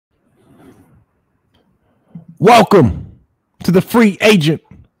Welcome to the Free Agent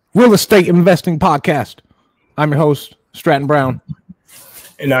Real Estate Investing Podcast. I'm your host, Stratton Brown.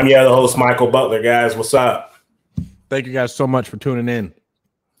 And I'm your other host, Michael Butler. Guys, what's up? Thank you guys so much for tuning in.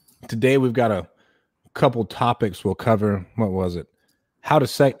 Today, we've got a couple topics we'll cover. What was it? How to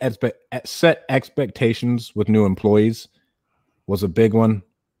set expectations with new employees was a big one.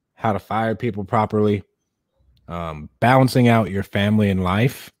 How to fire people properly. Balancing out your family and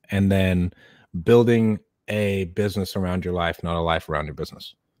life, and then building a business around your life, not a life around your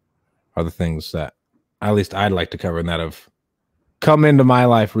business, are the things that at least I'd like to cover, and that have come into my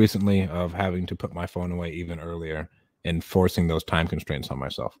life recently, of having to put my phone away even earlier and forcing those time constraints on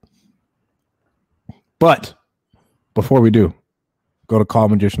myself. But before we do, go to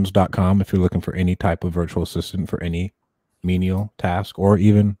callmagicians.com if you're looking for any type of virtual assistant for any menial task or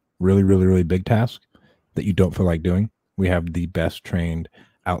even really big task that you don't feel like doing. We have the best trained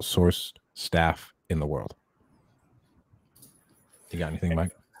outsourced staff in the world. You got anything,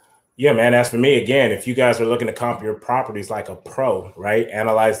 Mike? Yeah, man. As for me, again, if you guys are looking to comp your properties like a pro, right?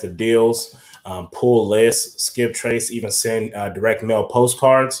 Analyze the deals, pull lists, skip trace, even send direct mail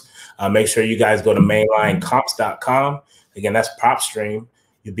postcards. Make sure you guys go to mainlinecomps.com. Again, that's Propstream.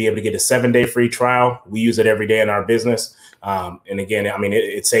 You'll be able to get a 7-day free trial. We use it every day in our business. And again, I mean,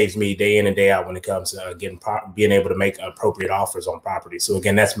 it saves me day in and day out when it comes to being able to make appropriate offers on property. So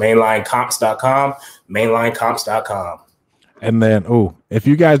again, that's mainlinecomps.com, mainlinecomps.com. And then, if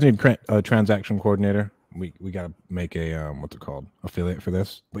you guys need a transaction coordinator, we got to make a, what's it called, affiliate for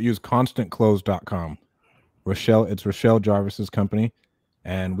this. But use constantclose.com. It's Rochelle Jarvis's company.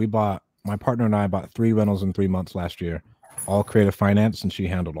 And my partner and I bought 3 rentals in 3 months last year, all creative finance, and she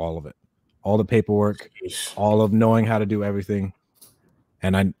handled all of it. All the paperwork, all of knowing how to do everything.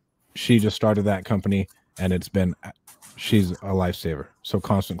 And she just started that company, and she's a lifesaver. So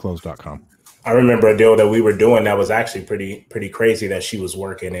constantclose.com. I remember a deal that we were doing that was actually pretty crazy that she was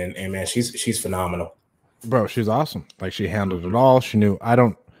working, and man, she's phenomenal. Bro, she's awesome. Like, she handled it all. She knew. I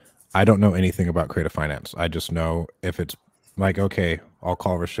don't know anything about creative finance. I just know if it's like, okay, I'll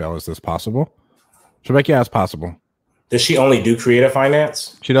call Rochelle. Is this possible? She'll be like, yeah, it's possible. Does she only do creative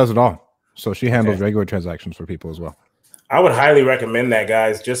finance? She does it all. So she handles regular transactions for people as well. I would highly recommend that,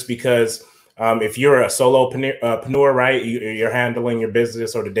 guys, just because if you're a solopreneur, right, you're handling your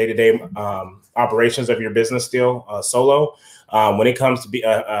business or the day-to-day operations of your business still solo. When it comes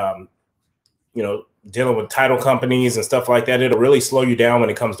to dealing with title companies and stuff like that, it'll really slow you down when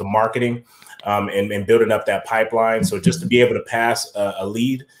it comes to marketing and building up that pipeline. So just to be able to pass a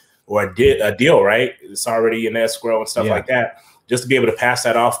lead or a deal, right, it's already in escrow and stuff like that, just to be able to pass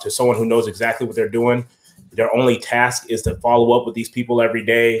that off to someone who knows exactly what they're doing. Their only task is to follow up with these people every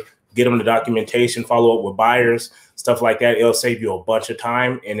day, get them the documentation, follow up with buyers, stuff like that. It'll save you a bunch of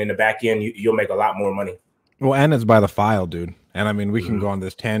time. And in the back end, you'll make a lot more money. Well, and it's by the file, dude. And I mean, we can go on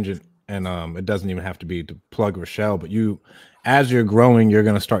this tangent, and it doesn't even have to be to plug Rochelle, but as you're growing, you're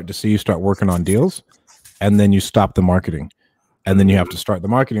going to start to see you start working on deals, and then you stop the marketing. And then you have to start the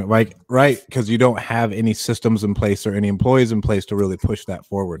marketing, right? Because you don't have any systems in place or any employees in place to really push that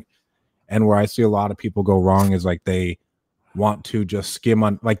forward. And where I see a lot of people go wrong is like they want to just skim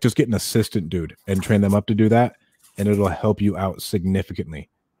on, like, just get an assistant dude and train them up to do that, and it'll help you out significantly.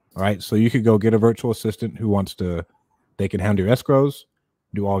 All right. So you could go get a virtual assistant who they can handle your escrows,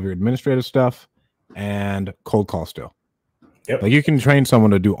 do all of your administrative stuff, and cold call still. Yep. Like, you can train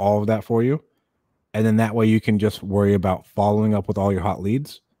someone to do all of that for you. And then that way you can just worry about following up with all your hot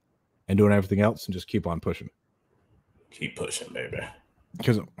leads and doing everything else and just keep on pushing. Keep pushing, baby.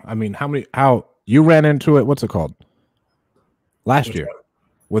 Because, I mean, how you ran into it, what's it called? Last year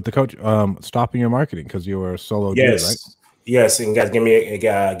with the coach stopping your marketing because you were a solo dude, right? Yes. And guys, give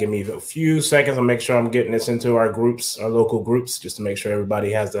me a few seconds. I'll make sure I'm getting this into our groups, our local groups, just to make sure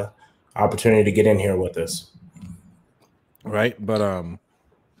everybody has the opportunity to get in here with us. Right. But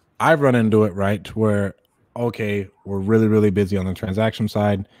I've run into it, right, where, okay, we're really busy on the transaction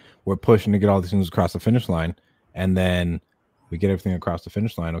side. We're pushing to get all these things across the finish line. And then we get everything across the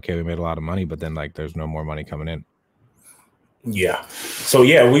finish line. Okay, we made a lot of money, but then, like, there's no more money coming in. Yeah. So,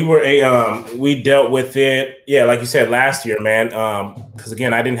 yeah, we dealt with it. Yeah, like you said, last year, man, because,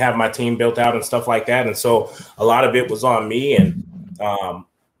 again, I didn't have my team built out and stuff like that. And so a lot of it was on me, and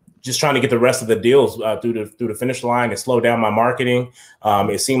just trying to get the rest of the deals through the finish line and slow down my marketing.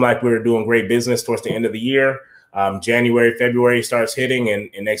 It seemed like we were doing great business towards the end of the year. January, February starts hitting,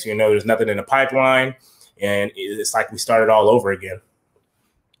 and next thing you know, there's nothing in the pipeline, and it's like we started all over again.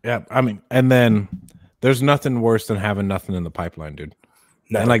 Yeah, I mean, and then there's nothing worse than having nothing in the pipeline, dude.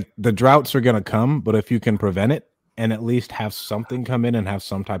 No. And like, the droughts are going to come, but if you can prevent it and at least have something come in and have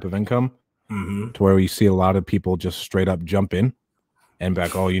some type of income, to where we see a lot of people just straight up jump in and be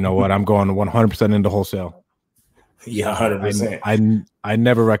like, oh, you know what? I'm going 100% into wholesale. Yeah, 100%. I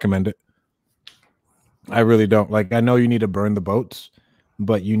never recommend it. I really don't. Like, I know you need to burn the boats,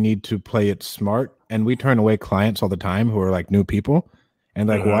 but you need to play it smart. And we turn away clients all the time who are like new people and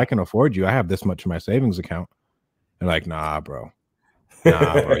like, well, I can afford you. I have this much in my savings account. And like, nah, bro.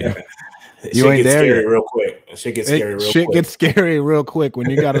 Nah, bro. You ain't there yet. Real quick. Shit gets scary real quick. Shit gets scary real quick when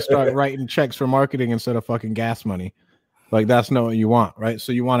you got to start writing checks for marketing instead of fucking gas money. Like, that's not what you want, right?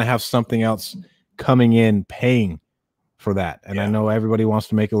 So you want to have something else coming in, paying for that. And I know everybody wants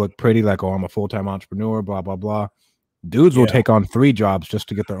to make it look pretty, like, oh, I'm a full-time entrepreneur, blah, blah, blah. Dudes will take on 3 jobs just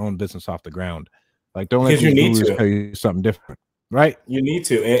to get their own business off the ground. Like, don't let these gurus tell you something different. Right, you need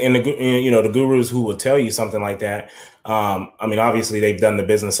to, and the gurus who will tell you something like that. I mean, obviously they've done the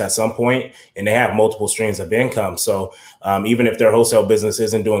business at some point, and they have multiple streams of income. So even if their wholesale business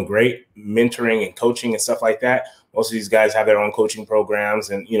isn't doing great, mentoring and coaching and stuff like that, most of these guys have their own coaching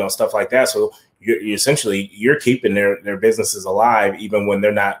programs and stuff like that. So you're essentially keeping their businesses alive even when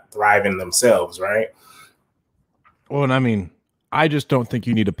they're not thriving themselves, right? Well, and I mean, I just don't think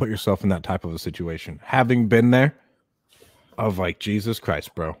you need to put yourself in that type of a situation. Having been there. Of like, Jesus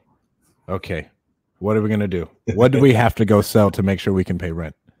Christ, bro. Okay, what are we gonna do? What do we have to go sell to make sure we can pay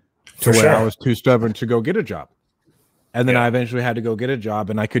rent? To where I was too stubborn to go get a job, and then I eventually had to go get a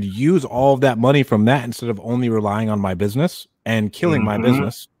job, and I could use all of that money from that instead of only relying on my business and killing my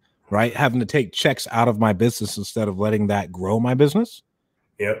business, right? Having to take checks out of my business instead of letting that grow my business.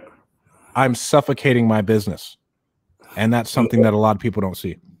 Yep, I'm suffocating my business, and that's something that a lot of people don't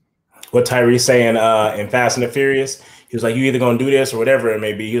see. What Tyrese saying in Fast and the Furious, he was like, you either gonna do this or whatever it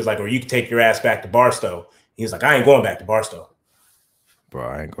may be. He was like, or you can take your ass back to Barstow. He was like, I ain't going back to Barstow. Bro,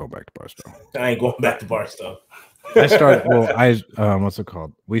 I ain't going back to Barstow. I ain't going back to Barstow. I started, what's it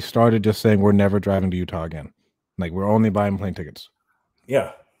called? We started just saying we're never driving to Utah again. Like, we're only buying plane tickets.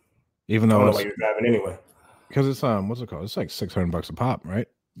 Yeah. Even though I don't know why you're driving anyway. Because it's what's it called? It's like $600 a pop, right?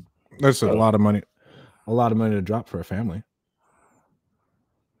 That's a lot of money. A lot of money to drop for a family.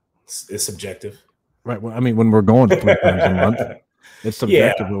 It's subjective. Right. Well, I mean, when we're going 3 times a month, it's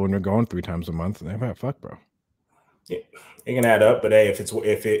subjective. But when we're going 3 times a month, fuck, bro. Yeah, it can add up. But hey,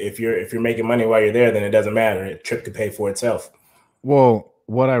 if you're making money while you're there, then it doesn't matter. A trip could pay for itself. Well,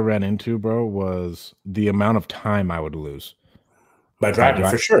 what I ran into, bro, was the amount of time I would lose by driving.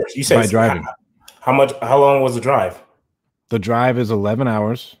 For sure. You said by driving. How long was the drive? The drive is 11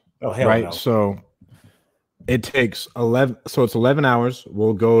 hours. Oh, hell right. No. So it takes 11. So it's 11 hours.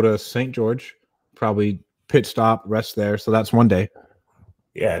 We'll go to St. George, probably pit stop, rest there. So that's one day.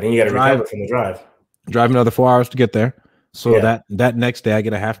 Yeah. Then you got to recover from the drive. Drive another 4 hours to get there. So that next day I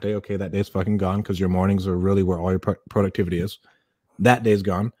get a half day. Okay. That day's fucking gone because your mornings are really where all your productivity is. That day's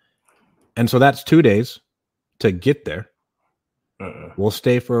gone. And so that's 2 days to get there. We'll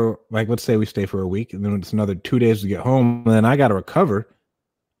stay for, like, let's say we stay for a week, and then it's another 2 days to get home. And then I got to recover,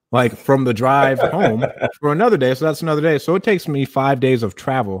 like, from the drive home for another day. So that's another day. So it takes me 5 days of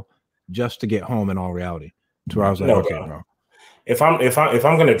travel just to get home in all reality. To where I was like, okay, bro. If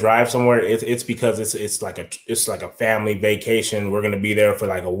I'm gonna drive somewhere, it's because it's like a family vacation. We're gonna be there for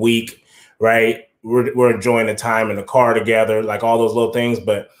like a week, right? We're enjoying the time in the car together, like all those little things.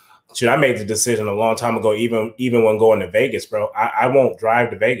 But shit, I made the decision a long time ago, even when going to Vegas, bro. I won't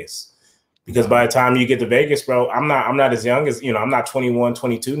drive to Vegas because by the time you get to Vegas, bro, I'm not as young as, I'm not 21,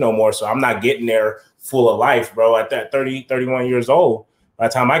 22 no more. So I'm not getting there full of life, bro. At that 30, 31 years old, by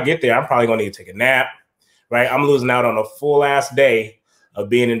the time I get there, I'm probably gonna need to take a nap, right? I'm losing out on a full ass day of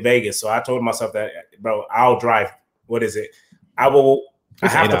being in Vegas. So I told myself that, bro, I'll drive. What is it? I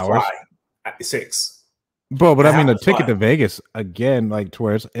have to fly 6. Bro, but I mean, the ticket to Vegas again, like, to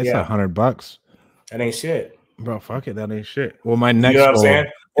where it's $100. That ain't shit, bro. Fuck it, that ain't shit. Well, my next, you know what I'm saying?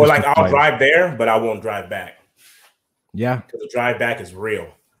 Or like, I'll drive there, but I won't drive back. Yeah, because the drive back is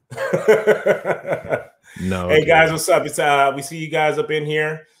real. No. Hey guys, what's up? It's we see you guys up in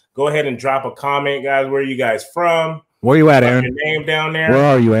here. Go ahead and drop a comment, guys. Where are you guys from? Where you at, Aaron? Your name down there. Where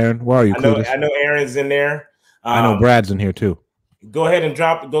are you, Aaron? Where are you? I know Aaron's in there. I know Brad's in here too. Go ahead and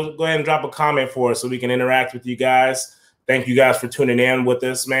drop a comment for us so we can interact with you guys. Thank you guys for tuning in with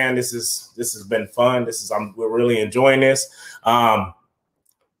us, man. This has been fun. We're really enjoying this.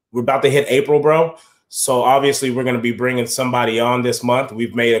 We're about to hit April, bro. So obviously we're going to be bringing somebody on this month.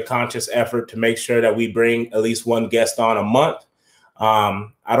 We've made a conscious effort to make sure that we bring at least one guest on a month.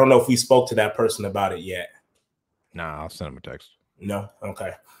 I don't know if we spoke to that person about it yet. Nah, I'll send him a text. No?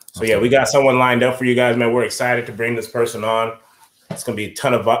 Okay. So yeah, we got someone lined up for you guys, man. We're excited to bring this person on. It's going to be a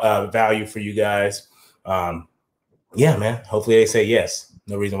ton of value for you guys. Yeah, man. Hopefully they say yes.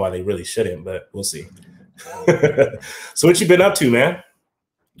 No reason why they really shouldn't, but we'll see. So what you been up to, man?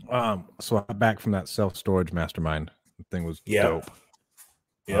 So I'm back from that self-storage mastermind. The thing was Yep. dope.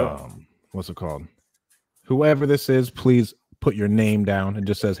 Yep. What's it called? Whoever this is, please put your name down. It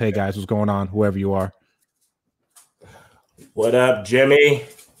just says, "Hey guys, what's going on?" Whoever you are. What up, Jimmy?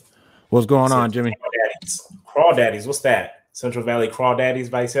 What's going on, Jimmy? Crawdaddies. What's that? Central Valley Crawdaddies,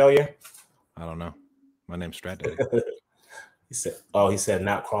 Visalia? I don't know. My name's Stratton. He said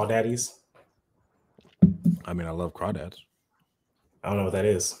not Crawdaddies. I mean, I love crawdads. I don't know what that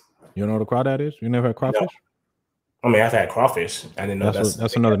is. You don't know what a crawdad is? You never had crawfish? No. I mean, I've had crawfish. I didn't know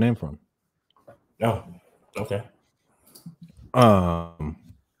that's another name for them. No. Okay. Oh,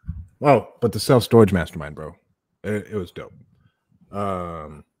 but the self-storage mastermind, bro. It was dope.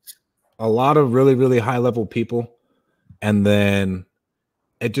 A lot of really, really high-level people. And then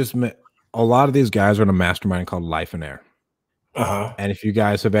it just met a lot of these guys are in a mastermind called Life and Air. And if you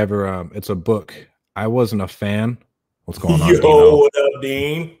guys have ever, it's a book. I wasn't a fan. What's going on, Dino? What up,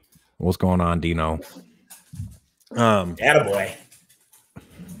 Dean? What's going on, Dino? Attaboy.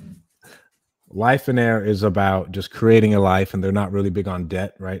 Life and Air is about just creating a life, and they're not really big on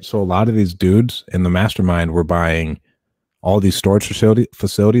debt, right? So a lot of these dudes in the mastermind were buying all these storage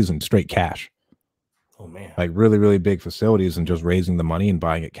facilities in straight cash. Oh man. Like really, really big facilities, and just raising the money and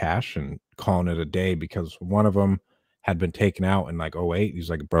buying it cash and calling it a day, because one of them had been taken out in like 08. He's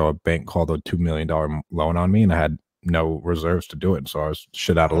like, bro, a bank called a $2 million loan on me and I had no reserves to do it. So I was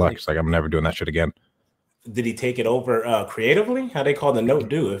shit out of luck. It's like, I'm never doing that shit again. Did he take it over creatively? How they call the note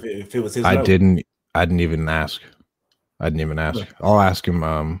due if it was his note? I didn't even ask. I didn't even ask. I'll ask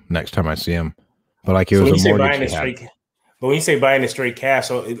him next time I see him. But like, it so was a mortgage. But when you say buying it straight cash,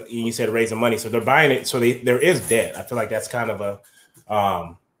 so you said raising money, so they're buying it. So there is debt. I feel like that's kind of a.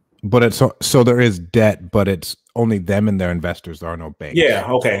 But it's so there is debt, but it's only them and their investors. There are no banks. Yeah.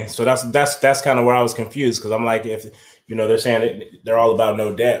 Okay. So that's kind of where I was confused, because I'm like, if they're saying they're all about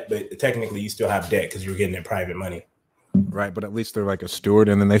no debt, but technically you still have debt because you're getting their private money. Right. But at least they're like a steward,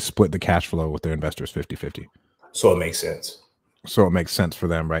 and then they split the cash flow with their investors 50-50. So it makes sense. So it makes sense for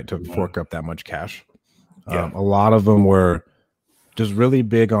them, right, to fork up that much cash. Yeah. A lot of them were just really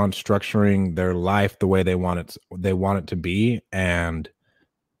big on structuring their life the way they want it to be, and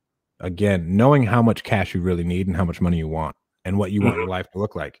again, knowing how much cash you really need and how much money you want and what you want your life to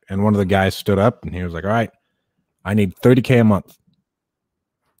look like. And one of the guys stood up and he was like, all right, I need $30K a month.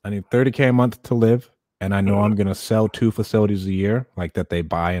 I need $30K a month to live. And I know I'm going to sell 2 facilities a year, like that they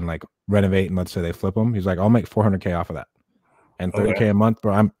buy and like renovate, and let's say they flip them. He's like, I'll make $400K off of that. And $30K a month,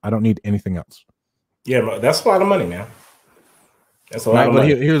 bro, I don't need anything else. Yeah, but that's a lot of money, man. That's a lot of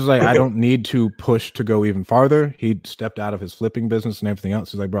money. But he was like, I don't need to push to go even farther. He stepped out of his flipping business and everything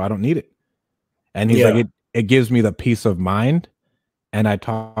else. He's like, bro, I don't need it. And he's like, it gives me the peace of mind. And I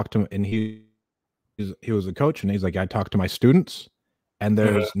talked to him, and he was a coach, and he's like, I talk to my students, and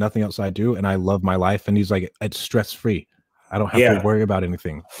there's nothing else I do, and I love my life. And he's like, it's stress-free. I don't have to worry about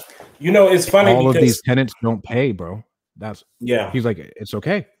anything. It's funny. All of these tenants don't pay, bro. He's like, it's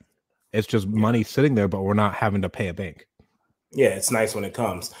okay. It's just money sitting there, but we're not having to pay a bank. Yeah, it's nice when it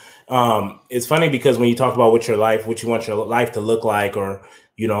comes. It's funny because when you talk about what you want your life to look like, or,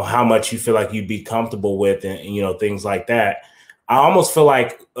 how much you feel like you'd be comfortable with, and things like that. I almost feel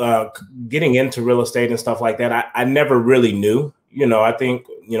like getting into real estate and stuff like that, I never really knew. I think,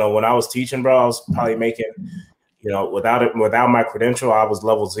 when I was teaching, bro, I was probably making, without my credential, I was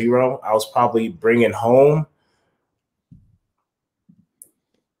level 0. I was probably bringing home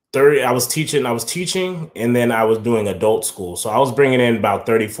 30. I was teaching, and then I was doing adult school. So I was bringing in about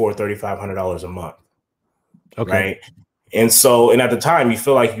 $3,500 a month. Okay. Right. And at the time you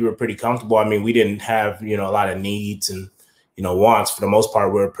feel like you were pretty comfortable. I mean, we didn't have, a lot of needs and, wants. For the most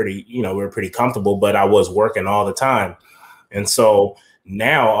part, we were pretty comfortable, but I was working all the time. And so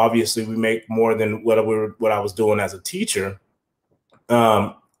now obviously we make more than what I was doing as a teacher.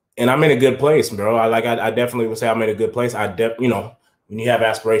 And I'm in a good place, bro. I definitely would say I'm in a good place. When you have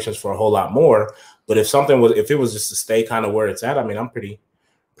aspirations for a whole lot more, but if it was just to stay kind of where it's at, I mean, I'm pretty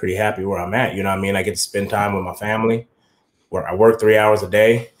happy where I'm at. You know what I mean? I get to spend time with my family, where I work 3 hours a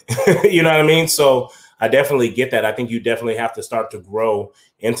day. You know what I mean? So I definitely get that. I think you definitely have to start to grow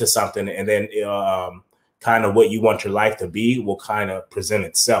into something, and then kind of what you want your life to be will kind of present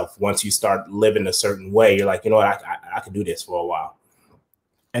itself. Once you start living a certain way, you're like, you know what, I could do this for a while.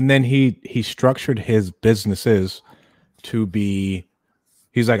 And then he structured his businesses to be,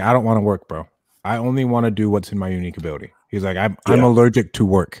 he's like, I don't want to work, bro. I only want to do what's in my unique ability. He's like, I'm allergic to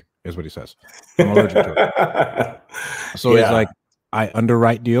work, is what he says. I'm allergic to it. So he's like, I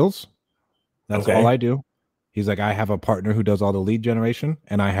underwrite deals. That's all I do. He's like, I have a partner who does all the lead generation,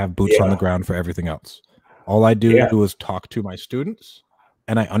 and I have boots on the Yeah. ground for everything else. All I do Yeah. is talk to my students,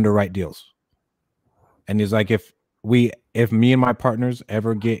 and I underwrite deals. And he's like, if me and my partners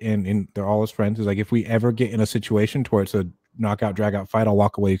ever get in, they're all his friends. He's like, if we ever get in a situation to where it's a knockout, drag out fight, I'll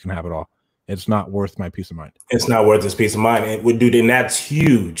walk away. You can have it all. It's not worth my peace of mind. It's not worth his peace of mind. It would do, and that's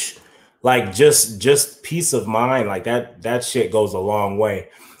huge. Like just peace of mind, like that shit goes a long way.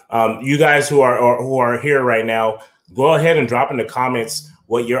 You guys who are here right now, go ahead and drop in the comments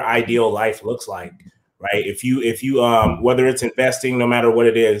what your ideal life looks like, right? If you whether it's investing, no matter what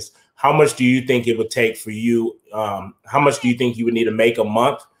it is, how much do you think it would take for you? How much do you think you would need to make a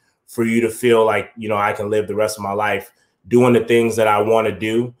month for you to feel like, you know, I can live the rest of my life doing the things that I want to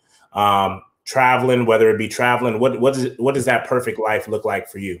do? Traveling, whether it be traveling, what does that perfect life look like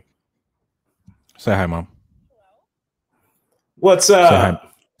for you? Say hi, Mom. What's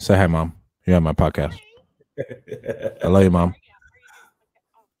up? Say hi, Mom. You're on my podcast. I love you, Mom.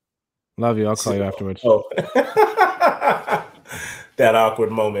 Love you. I'll call you afterwards. Oh. That awkward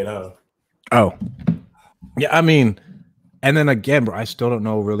moment, huh? Oh. Yeah, I mean, and then again, bro, I still don't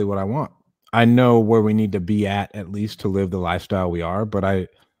know really what I want. I know where we need to be at least to live the lifestyle we are, but I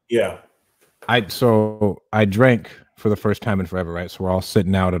drank for the first time in forever, right? So we're all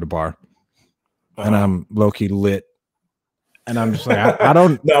sitting out at a bar, and I'm low-key lit, and I'm just like, I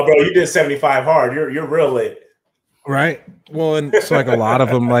don't. No, bro, you did 75 hard. You're real lit, right? Well, and it's like a lot of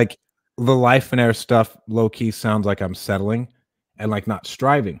them, like the life and air stuff, low-key sounds like I'm settling and like not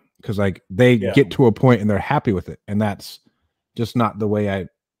striving, because like they get to a point and they're happy with it, and that's just not the way I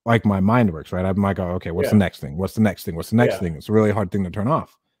like my mind works, right? I'm like, oh, okay, what's the next thing? What's the next thing? What's the next thing? It's a really hard thing to turn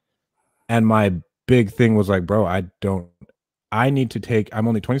off. And my big thing was like, bro, I need to take, I'm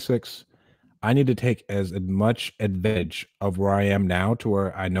only 26. I need to take as much advantage of where I am now to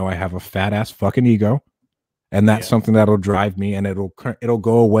where I know I have a fat ass fucking ego. And that's something that'll drive me, and it'll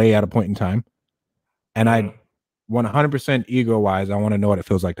go away at a point in time. And I 100% ego wise, I want to know what it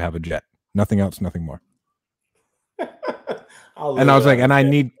feels like to have a jet. Nothing else, nothing more. And I was like,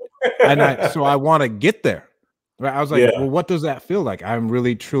 so I want to get there. Right. I was like, well, what does that feel like? I'm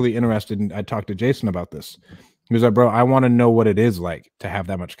really, truly interested. And I talked to Jason about this. He was like, bro, I want to know what it is like to have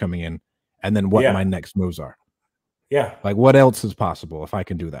that much coming in, and then what my next moves are. Yeah. Like, what else is possible if I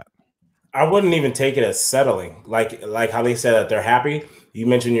can do that? I wouldn't even take it as settling. Like how they said that they're happy. You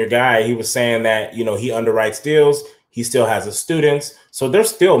mentioned your guy. He was saying that, you know, he underwrites deals. He still has his students. So they're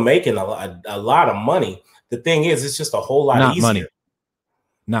still making a lot of money. The thing is, it's just a whole lot easier.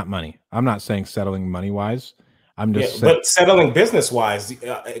 Not money. I'm not saying settling money wise. I'm just but settling business wise,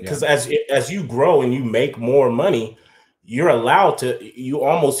 because as you grow and you make more money, you're allowed to,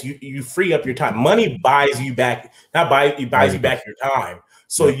 you free up your time. Money buys you back, buys you back your time.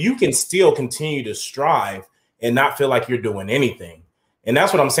 So you can still continue to strive and not feel like you're doing anything. And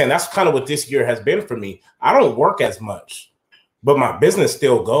that's what I'm saying. That's kind of what this year has been for me. I don't work as much, but my business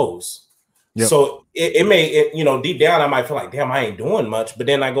still goes. So it may, you know, deep down, I might feel like, damn, I ain't doing much. But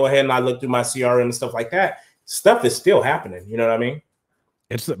then I go ahead and I look through my CRM and stuff like that. Stuff is still happening. You know what I mean?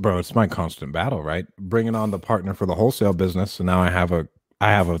 It's my constant battle, right? Bringing on the partner for the wholesale business. And now I have a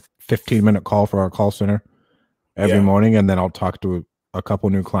 15-minute call for our call center every morning. And then I'll talk to a couple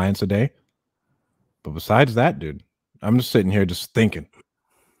new clients a day. But besides that, dude, I'm just sitting here just thinking,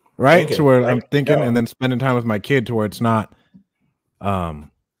 right? To where I'm thinking and then spending time with my kid to where it's not,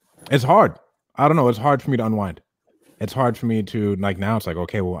 it's hard. I don't know. It's hard for me to unwind. It's hard for me to, like, now it's like,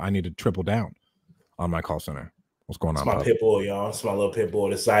 okay, well, I need to triple down on my call center. What's going on? It's my pit bull, y'all. It's my little pit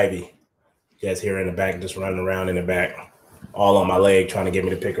bull. It's Ivy. You guys hear her in the back, just running around in the back, all on my leg, trying to get me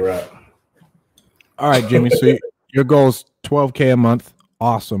to pick her up. All right, Jimmy. So your goal is $12K a month.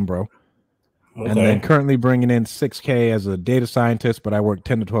 Awesome, bro. Okay. And then currently bringing in $6K as a data scientist, but I work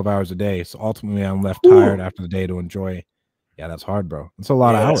 10 to 12 hours a day. So ultimately, I'm left tired after the day to enjoy. Yeah, that's hard, bro. It's a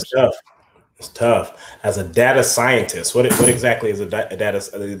lot of hours. It's tough. As a data scientist, what exactly is a data?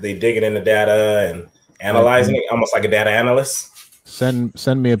 Are they digging into data and analyzing it, almost like a data analyst?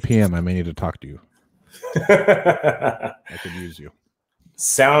 Send me a PM. I may need to talk to you. I could use you.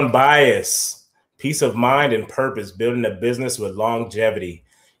 Sound bias, peace of mind and purpose, building a business with longevity.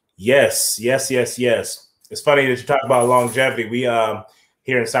 Yes. It's funny that you talk about longevity. We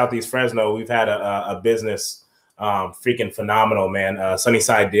here in Southeast Fresno, we've had a business freaking phenomenal, man.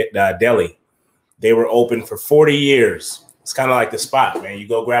 Sunnyside Deli. They were open for 40 years. It's kind of like the spot, man. You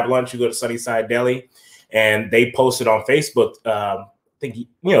go grab lunch, you go to Sunnyside Deli, and they posted on Facebook. I think, you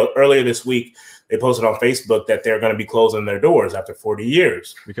know, earlier this week, they posted on Facebook that they're going to be closing their doors after 40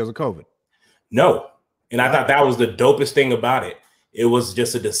 years because of COVID. No, and I thought that was the dopest thing about it. It was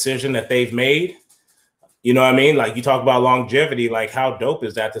just a decision that they've made. You know what I mean? Like you talk about longevity, like how dope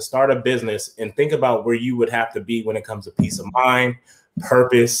is that to start a business and think about where you would have to be when it comes to peace of mind,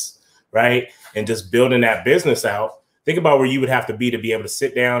 purpose, right? And just building that business out. Think about where you would have to be able to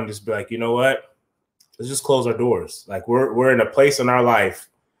sit down and just be like, you know what? Let's just close our doors. Like we're in a place in our life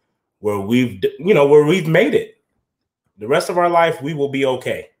where we've made it. The rest of our life, we will be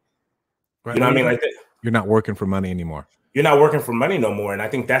okay. Right. You know what I mean? Like you're not working for money anymore. You're not working for money no more. And I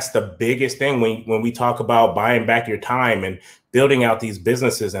think that's the biggest thing when we talk about buying back your time and building out these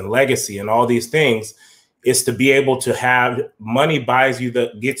businesses and legacy and all these things, is to be able to have money gets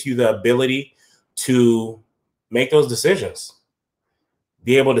you the ability to make those decisions,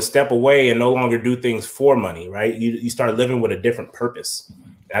 be able to step away and no longer do things for money, right? You start living with a different purpose.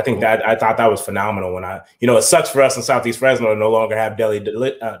 I think that I thought that was phenomenal when it sucks for us in Southeast Fresno to no longer have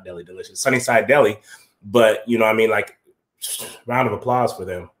Sunnyside Deli, but you know what I mean? Like, round of applause for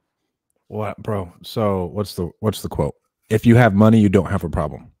them. What, bro? So what's the quote? If you have money, you don't have a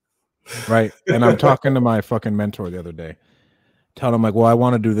problem, right? And I'm talking to my fucking mentor the other day, telling him like, well, I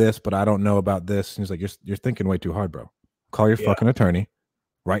want to do this, but I don't know about this. And he's like, you're thinking way too hard, bro. Call your fucking attorney,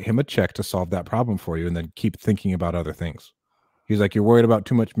 write him a check to solve that problem for you, and then keep thinking about other things. He's like, you're worried about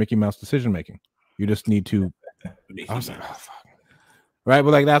too much Mickey Mouse decision making. You just need to. I was like, oh, fuck. Right,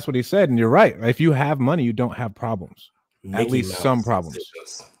 but like that's what he said, and you're right. If you have money, you don't have problems. At least some problems.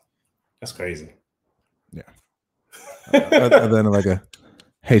 Decisions. That's crazy. Yeah. Other than like a,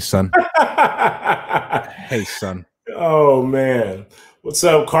 hey son. Hey son. Oh man, what's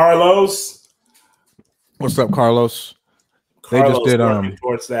up, Carlos? What's up, Carlos? They just did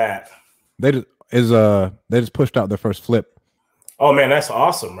towards that. They just pushed out their first flip. Oh man, that's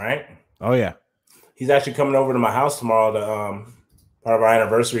awesome, right? Oh yeah. He's actually coming over to my house tomorrow. To part of our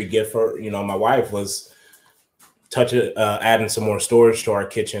anniversary gift for my wife was adding some more storage to our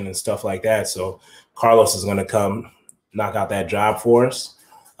kitchen and stuff like that. So Carlos is going to come knock out that job for us.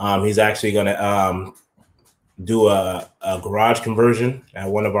 He's actually going to do a garage conversion at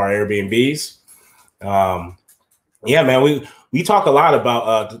one of our Airbnbs. Yeah, man, we talk a lot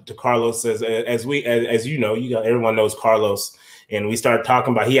about to Carlos as everyone knows Carlos, and we started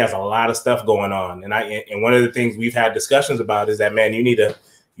talking about he has a lot of stuff going on, and one of the things we've had discussions about is that, man, you need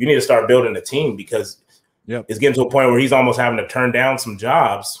to start building a team, because it's getting to a point where he's almost having to turn down some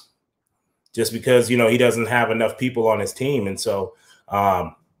jobs just because he doesn't have enough people on his team, and so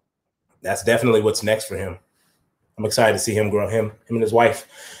that's definitely what's next for him. I'm excited to see him grow. Him and his wife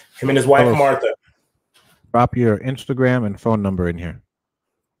Martha. Drop your Instagram and phone number in here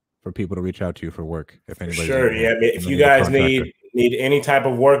for people to reach out to you for work. If anybody, sure, yeah. If you guys need any type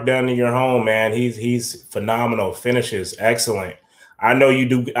of work done in your home, man, he's phenomenal. Finishes excellent. I know you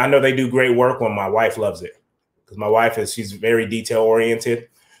do. I know they do great work when my wife loves it, because my wife she's very detail oriented,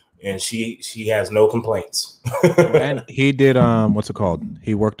 and she has no complaints. And he did what's it called?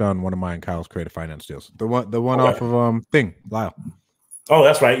 He worked on one of mine, Kyle's creative finance deals. The one off of Lyle. Oh,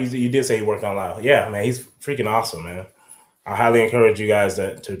 that's right. You did say he worked on Lyle. Yeah, man, he's freaking awesome, man. I highly encourage you guys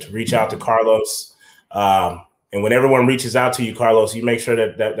to reach out to Carlos. And when everyone reaches out to you, Carlos, you make sure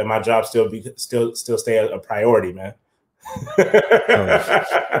that my job still stay a priority, man.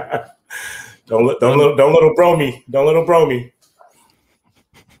 Don't little bro me. Don't little bro me.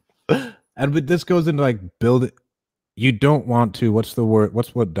 And but this goes into like build it. You don't want to. What's the word?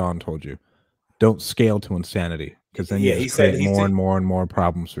 What's what Don told you? Don't scale to insanity, because then you just create more and more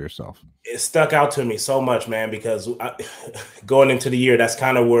problems for yourself. It stuck out to me so much, man, because going into the year, that's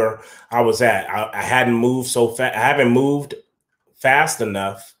kind of where I was at. I hadn't moved so fast. I haven't moved fast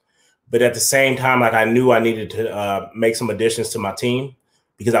enough, but at the same time, like I knew I needed to make some additions to my team,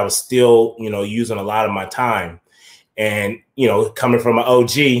 because I was still, using a lot of my time. And, coming from an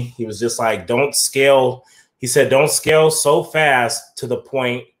OG, he was just like, don't scale. He said, don't scale so fast to the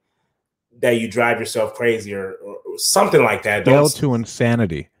point that you drive yourself crazy or something like that. Scale to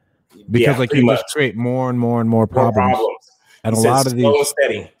insanity, because you just create more and more problems. And a lot of these,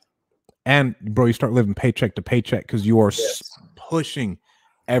 steady. And bro, you start living paycheck to paycheck because you are pushing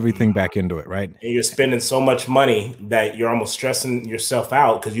everything back into it, right? And you're spending so much money that you're almost stressing yourself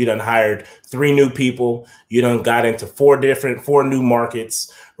out, because you done hired 3 new people. You done got into 4 new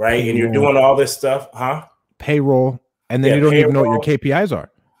markets, right? Payroll. And you're doing all this stuff, huh? Payroll. And then you don't even know what your KPIs are.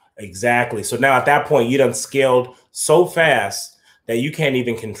 Exactly. So now at that point, you done scaled so fast that you can't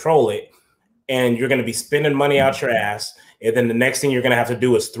even control it. And you're going to be spending money out your ass. And then the next thing you're going to have to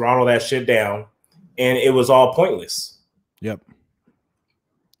do is throttle that shit down. And it was all pointless. Yep.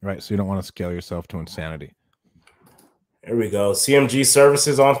 Right. So you don't want to scale yourself to insanity. There we go. CMG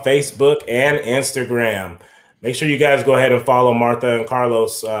Services on Facebook and Instagram. Make sure you guys go ahead and follow Martha and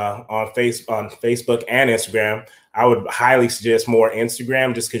Carlos on Facebook and Instagram. I would highly suggest more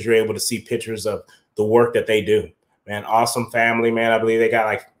Instagram just because you're able to see pictures of the work that they do. Man, awesome family, man. I believe they got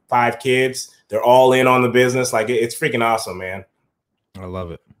like 5 kids. They're all in on the business. Like it's freaking awesome, man. I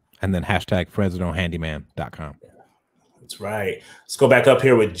love it. And then hashtag FresnoHandyman.com. That's right. Let's go back up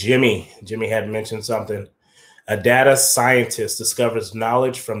here with Jimmy. Jimmy had mentioned something. A data scientist discovers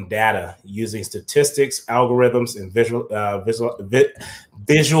knowledge from data using statistics, algorithms, and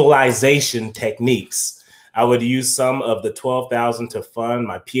visualization techniques. I would use some of the $12,000 to fund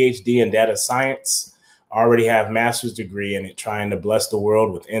my PhD in data science. I already have master's degree in it, trying to bless the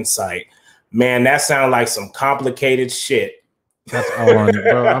world with insight. Man, that sounds like some complicated shit. That's all on you,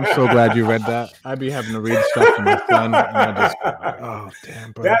 bro. I'm so glad you read that. I'd be having to read stuff to my son, and I just, oh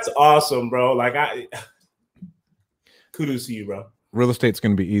damn, bro. That's awesome, bro. Like kudos to you, bro. Real estate's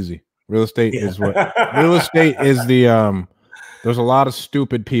gonna be easy. Real estate is what real estate is the there's a lot of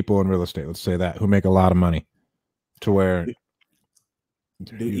stupid people in real estate, let's say that, who make a lot of money to where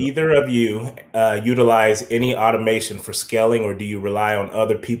do either of you utilize any automation for scaling, or do you rely on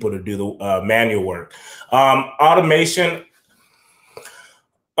other people to do the manual work? Automation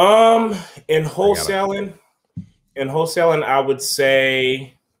in wholesaling, I would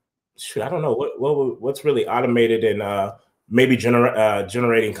say, shoot, I don't know what's really automated in maybe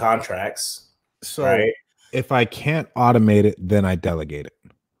generating contracts. So right? If I can't automate it, then I delegate it.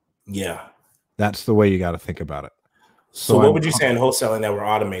 Yeah, that's the way you got to think about it. So what would you say in wholesaling that we're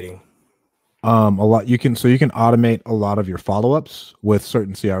automating? A lot. You can automate a lot of your follow-ups with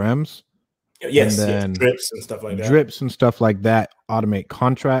certain CRMs. Yes, and then drips and stuff like that. Drips and stuff like that. Automate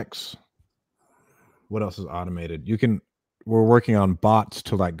contracts. What else is automated? We're working on bots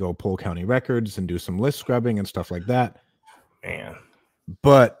to like go pull county records and do some list scrubbing and stuff like that. Man.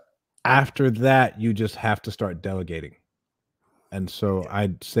 But after that, you just have to start delegating. And so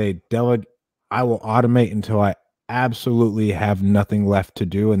I'd say I will automate until I absolutely have nothing left to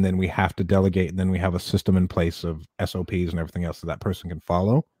do, and then we have to delegate, and then we have a system in place of SOPs and everything else that person can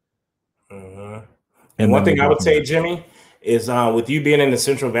follow. And one thing I would say, Jimmy, is with you being in the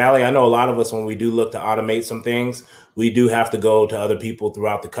Central Valley, I know a lot of us, when we do look to automate some things, we do have to go to other people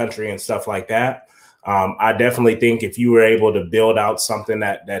throughout the country and stuff like that. I definitely think if you were able to build out something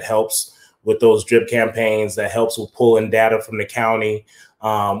that helps with those drip campaigns, that helps with pulling data from the county,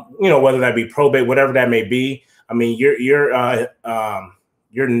 whether that be probate, whatever that may be. I mean, your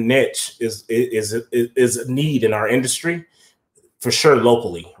niche is a need in our industry for sure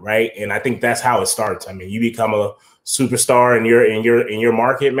locally, right? And I think that's how it starts. I mean, you become a superstar in your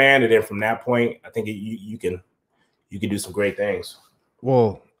market, man, and then from that point, I think you can do some great things.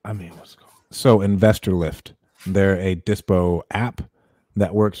 Well, I mean, so Investor Lift, they're a dispo app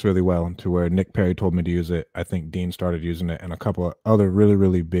that works really well, to where Nick Perry told me to use it. I think Dean started using it, and a couple of other really,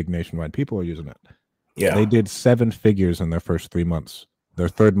 really big nationwide people are using it. Yeah, they did 7 figures in their first 3 months. Their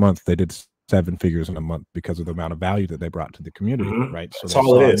 3rd month, they did 7 figures in a month because of the amount of value that they brought to the community. Right. So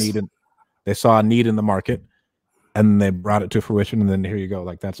they saw a need in the market, and they brought it to fruition. And then here you go.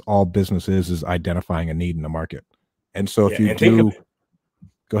 Like, that's all business is identifying a need in the market. And so if you do,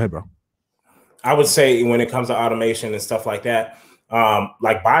 go ahead, bro. I would say when it comes to automation and stuff like that,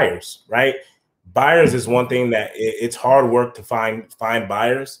 like buyers, right? Buyers is one thing that it's hard work to find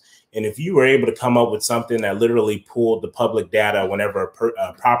buyers. And if you were able to come up with something that literally pulled the public data whenever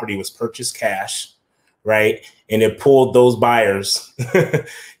a property was purchased cash, right? And it pulled those buyers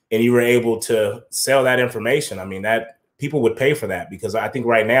and you were able to sell that information. I mean, that people would pay for that, because I think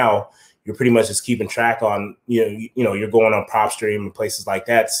right now you're pretty much just keeping track on, you're going on Propstream and places like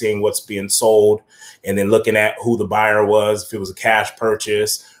that, seeing what's being sold, and then looking at who the buyer was, if it was a cash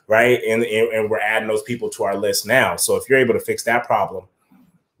purchase, right? And we're adding those people to our list now. So if you're able to fix that problem,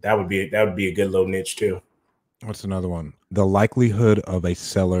 that would be a good little niche too. What's another one? The likelihood of a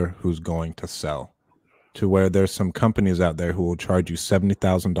seller who's going to sell, to where there's some companies out there who will charge you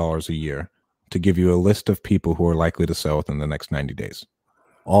 $70,000 a year to give you a list of people who are likely to sell within the next 90 days,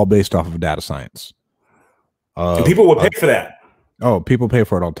 all based off of data science. And people would pay for that. Oh, people pay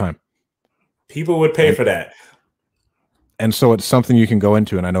for it all the time. People would pay for that. And so it's something you can go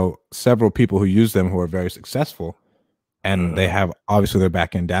into. And I know several people who use them who are very successful, and they have obviously their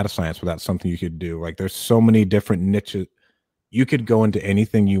back end data science, but that's something you could do. Like, there's so many different niches. You could go into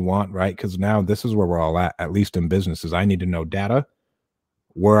anything you want, right? Because now this is where we're all at least in businesses. I need to know data,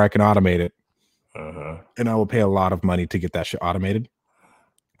 where I can automate it. And I will pay a lot of money to get that shit automated.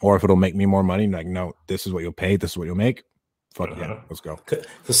 Or if it'll make me more money, like, no, this is what you'll pay, this is what you'll make. Fuck yeah, let's go.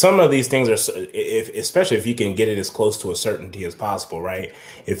 Because some of these things are, especially if you can get it as close to a certainty as possible, right?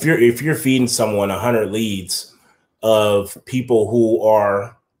 If you're feeding someone 100 leads of people who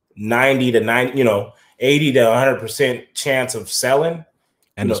are 90 to 90, 80 to 100% chance of selling.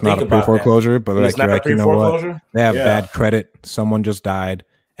 And it's not a pre-foreclosure, but like you're like, you know what? They have bad credit. Someone just died,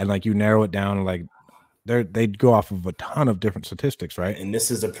 and like you narrow it down, like they go off of a ton of different statistics, right? And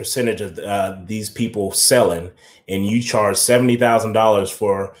this is a percentage of these people selling, and you charge $70,000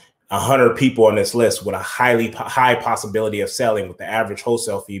 for 100 people on this list with a high possibility of selling, with the average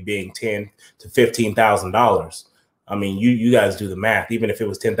wholesale fee being $10,000 to $15,000. I mean, you guys do the math. Even if it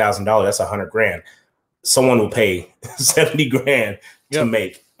was $10,000, that's $100,000. Someone will pay $70,000 to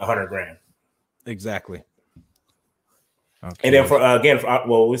make $100,000. Exactly. Okay. And then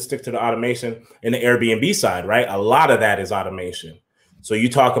we stick to the automation in the Airbnb side, right? A lot of that is automation. So you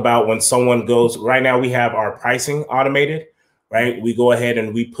talk about when someone goes, right now we have our pricing automated, right? We go ahead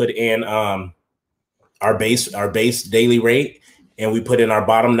and we put in our base daily rate, and we put in our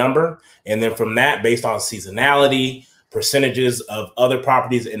bottom number. And then from that, based on seasonality, percentages of other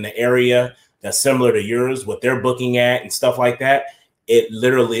properties in the area that's similar to yours, what they're booking at and stuff like that, it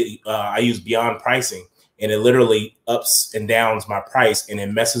literally, I use beyond pricing, and it literally ups and downs my price, and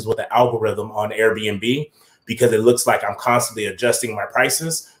it messes with the algorithm on Airbnb, because it looks like I'm constantly adjusting my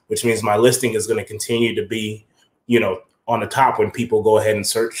prices, which means my listing is going to continue to be, on the top when people go ahead and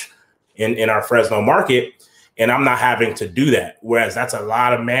search in our Fresno market. And I'm not having to do that. Whereas that's a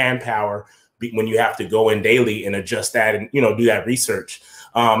lot of manpower when you have to go in daily and adjust that and, do that research.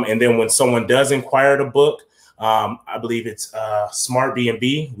 And then when someone does inquire to book, I believe it's Smart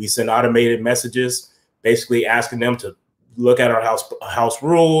B&B. We send automated messages basically asking them to look at our house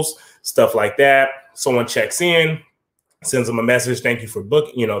rules, stuff like that. Someone checks in, sends them a message. Thank you for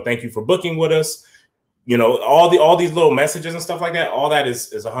booking with us. All these little messages and stuff like that. All that is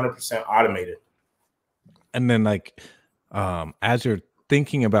 100% automated. And then like, as you're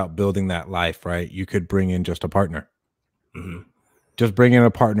thinking about building that life, right, you could bring in just a partner. Mm-hmm. Just bring in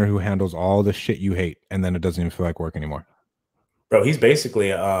a partner who handles all the shit you hate, and then it doesn't even feel like work anymore. Bro, he's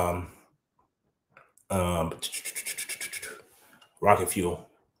basically rocket fuel.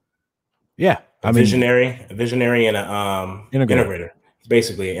 Yeah, a visionary and a integrator. He's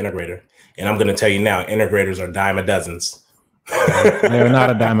basically an integrator. And I'm going to tell you now, integrators are dime a dozens. They are not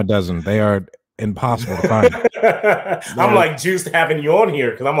a dime a dozen. They are impossible to find. I'm like juiced having you on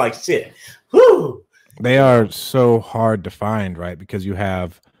here because I'm like, shit. Whew. They are so hard to find, right? Because you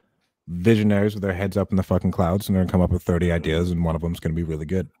have visionaries with their heads up in the fucking clouds, and they're gonna come up with 30 ideas, and one of them is gonna be really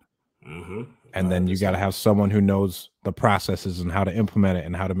good. Mm-hmm. And then you got to have someone who knows the processes and how to implement it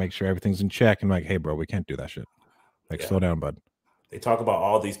and how to make sure everything's in check. And like, hey, bro, we can't do that shit. Like, slow down, bud. They talk about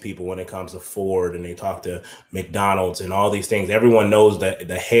all these people when it comes to Ford, and they talk to McDonald's and all these things. Everyone knows that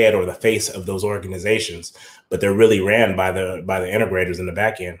the head or the face of those organizations, but they're really ran by the integrators in the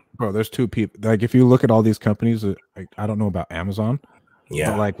back end. Bro, there's two people. Like, if you look at all these companies, I don't know about Amazon,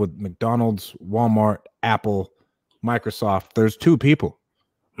 but like with McDonald's, Walmart, Apple, Microsoft, there's two people,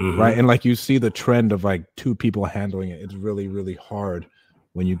 right? And like you see the trend of like two people handling it. It's really, really hard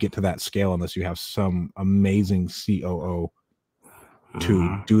when you get to that scale unless you have some amazing COO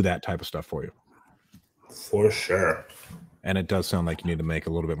to do that type of stuff for you. For sure. And it does sound like you need to make a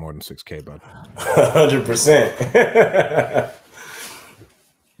little bit more than 6K, bud. 100%.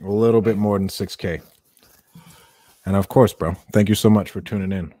 A little bit more than 6K. And of course, bro, thank you so much for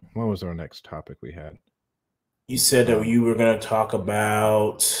tuning in. What was our next topic we had? You said that you were going to talk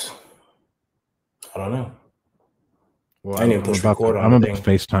about, I don't know. Well, I'm about to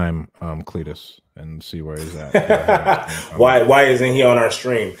FaceTime Cletus and see where he's at. Why isn't he on our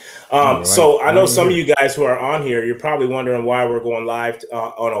stream? So I know some of you guys who are on here, you're probably wondering why we're going live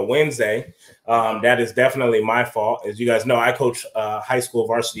on a Wednesday. That is definitely my fault. As you guys know, I coach high school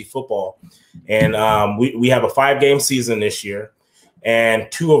varsity football, and we have a 5-game season this year, and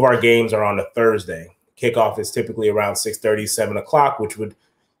 2 of our games are on a Thursday. Kickoff is typically around 6:30, 7 o'clock, which would,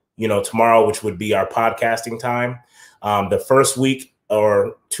 tomorrow, which would be our podcasting time. The first week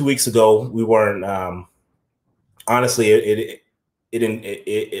or 2 weeks ago, we weren't, honestly,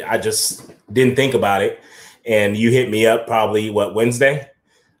 I just didn't think about it. And you hit me up probably Wednesday?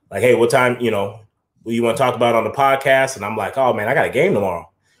 Like, hey, what time, what you want to talk about on the podcast? And I'm like, oh man, I got a game tomorrow.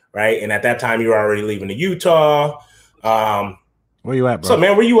 Right. And at that time you were already leaving to Utah. Where you at, bro? So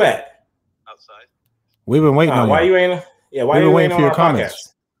man, where you at? Outside. We've been waiting on why you. Why are you waiting for your comments? Podcast?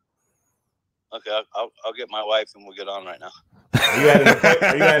 Okay, I'll get my wife and we'll get on right now. Are you at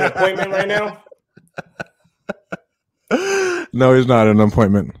an appointment right now? No, he's not at an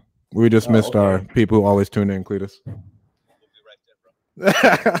appointment. We just missed our people who always tune in, Cletus. We'll be right there,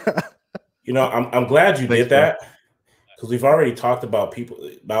 bro. I'm glad you did that, because we've already talked about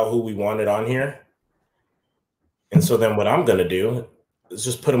who we wanted on here. And so then what I'm gonna do is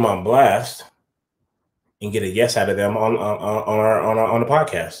just put them on blast and get a yes out of them on the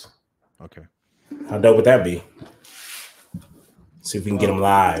podcast. Okay. How dope would that be? See if we can get him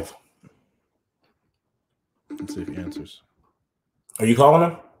live. Let's see if he answers. Are you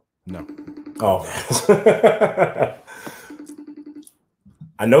calling him? No. Oh.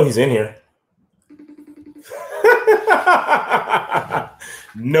 I know he's in here.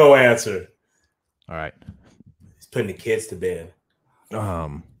 No answer. All right. He's putting the kids to bed.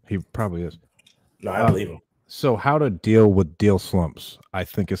 He probably is. No, I believe him. So how to deal with deal slumps, I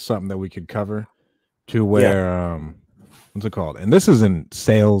think, is something that we could cover to where what's it called? And this is in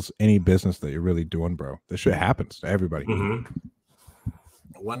sales, any business that you're really doing, bro. This shit happens to everybody. Mm-hmm.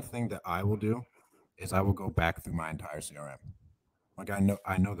 One thing that I will do is I will go back through my entire CRM. Like I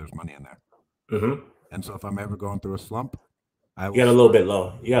know there's money in there. Mm-hmm. And so if I'm ever going through a slump, I will You got a little bit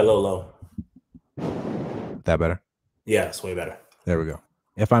low. You got a little low. That better? Yeah, it's way better. There we go.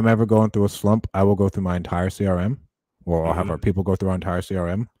 If I'm ever going through a slump, I will go through my entire CRM, or I'll have our people go through our entire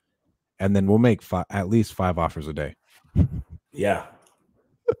CRM, and then we'll make at least 5 offers a day. Yeah.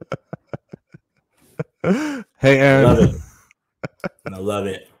 Hey, Aaron. I love it. I love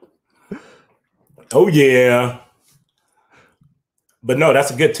it. Oh, yeah. But no,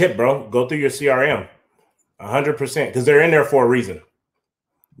 that's a good tip, bro. Go through your CRM 100% because they're in there for a reason.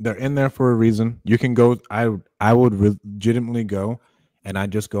 They're in there for a reason. You can go. I would legitimately go, and I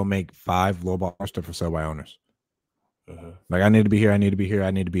just go make 5 low-ball stuff for sale by owners. Like I need to be here. I need to be here. I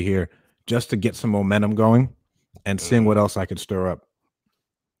need to be here, just to get some momentum going, and seeing what else I could stir up.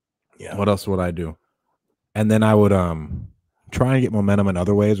 Yeah. What else would I do? And then I would try and get momentum in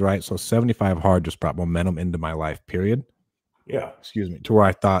other ways, right? So 75 hard just brought momentum into my life. Period. Yeah. Excuse me. To where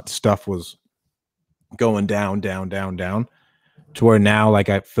I thought stuff was going down, down, down, down. To where now, like,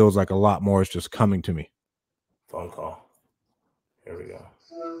 it feels like a lot more is just coming to me. Phone call. Here we go.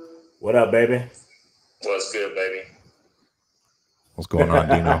 What up, baby? What's good, baby? What's going on,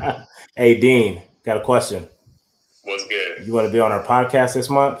 Dino? Hey, Dean, got a question. What's good? You want to be on our podcast this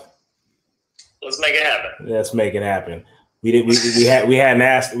month? Let's make it happen. Let's make it happen. We haven't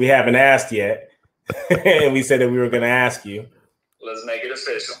asked yet, and we said that we were going to ask you. Let's make it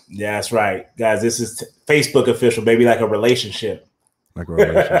official. Yeah, that's right, guys. This is Facebook official, baby, like a relationship. Like a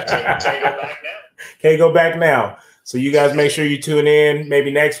relationship. Can't go back now. Can't go back now. So you guys make sure you tune in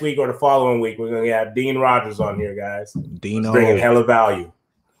maybe next week or the following week. We're going to have Dean Rogers on here, guys. Dino. Bringing hella value.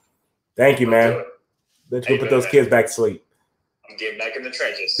 Thank you, man. Let's go put those kids back to sleep. I'm getting back in the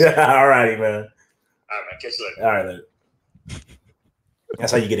trenches. All righty, man. All right, man. Catch you later. All right, later.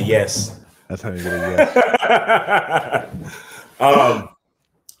 That's how you get a yes. That's how you get a yes.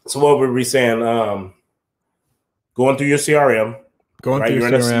 So what were we saying? Going through your CRM. Going right? through your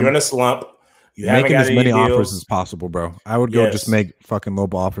CRM. You're in a slump. You making as many offers deals as possible, bro. I would go just make fucking low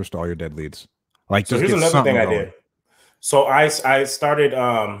ball offers to all your dead leads. Like, so just here's get another thing I going. did. So I started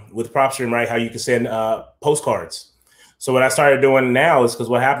with Propstream, right? How you can send postcards. So what I started doing now is because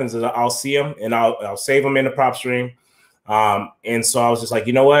what happens is I'll see them and I'll save them in the Propstream. And so I was just like,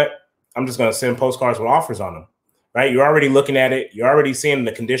 you know what? I'm just going to send postcards with offers on them, right? You're already looking at it. You're already seeing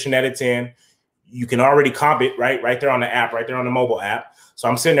the condition that it's in. You can already comp it right there on the app, right there on the mobile app. So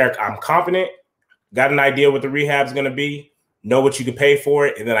I'm sitting there. I'm confident. Got an idea what the rehab's going to be. Know what you can pay for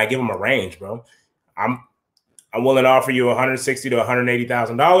it, and then I give them a range, bro. I'm willing to offer you $160,000 to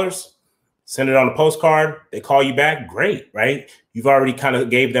 $180,000. Send it on a postcard. They call you back. Great, right? You've already kind of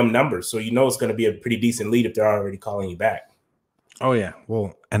gave them numbers, so you know it's going to be a pretty decent lead if they're already calling you back. Oh yeah.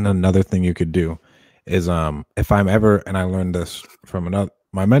 Well, and another thing you could do is if I'm ever, and I learned this from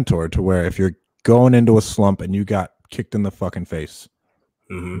my mentor, to where if you're going into a slump and you got kicked in the fucking face,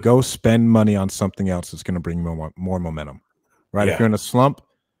 go spend money on something else that's going to bring you more momentum, right? Yeah. If you're in a slump,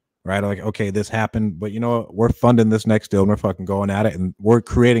 right? Like, okay, this happened, but you know what? We're funding this next deal and we're fucking going at it and we're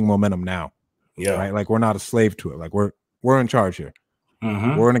creating momentum now. Yeah. Right. Like, we're not a slave to it. Like, we're in charge here.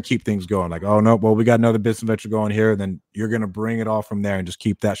 We're going to keep things going. Like, oh no, well, we got another business venture going here. Then you're going to bring it all from there and just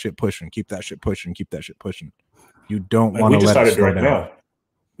keep that shit pushing, keep that shit pushing, keep that shit pushing. You don't want to let it slow down.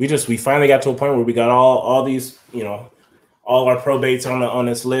 We finally got to a point where we got all these, all our probates on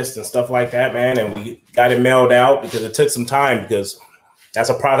this list and stuff like that, man. And we got it mailed out because it took some time, because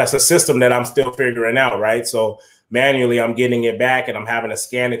that's a system that I'm still figuring out, right? So manually I'm getting it back and I'm having to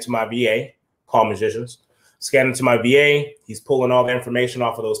scan it to my VA, call musicians, scan it to my VA. He's pulling all the information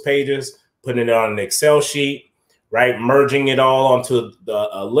off of those pages, putting it on an Excel sheet, right? Merging it all onto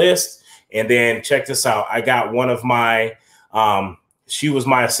a list. And then check this out. I got one of my, she was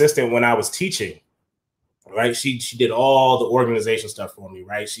my assistant when I was teaching. Right. She did all the organization stuff for me.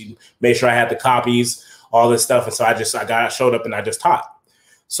 Right. She made sure I had the copies, all this stuff. And so I showed up and I just taught.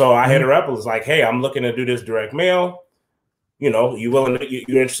 So I hit her up. It was like, hey, I'm looking to do this direct mail. You know,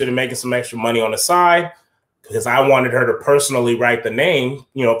 you're interested in making some extra money on the side? Because I wanted her to personally write the name,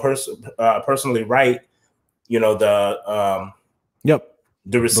 you know, personally write, you know, the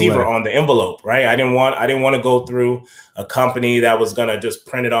receiver on the envelope, right? I didn't want to go through a company that was gonna just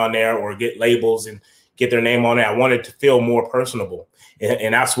print it on there or get labels and get their name on it. I wanted to feel more personable,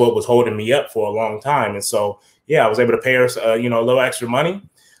 and that's what was holding me up for a long time. And so, yeah, I was able to pay her, you know, a little extra money.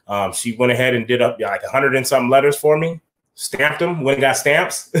 She went ahead and did up like 100 and something letters for me, stamped them, went and got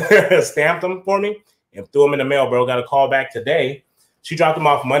stamps, stamped them for me, and threw them in the mail, bro. Got a call back today. She dropped them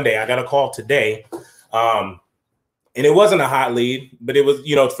off Monday. I got a call today. And it wasn't a hot lead, but it was,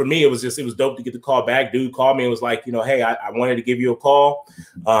 you know, for me, it was dope to get the call back. Dude called me and was like, you know, hey, I wanted to give you a call.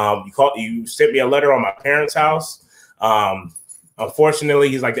 You sent me a letter on my parents' house. Unfortunately,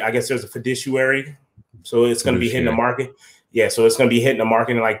 he's like, I guess there's a fiduciary. So it's going to be hitting the market. Yeah. So it's going to be hitting the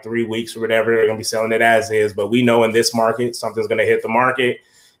market in like 3 weeks or whatever. They're going to be selling it as is. But we know in this market, something's going to hit the market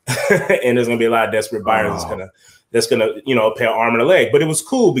and there's going to be a lot of desperate buyers that's going to, you know, pay an arm and a leg. But it was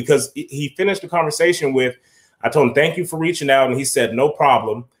cool because he finished the conversation with, I told him, thank you for reaching out. And he said, no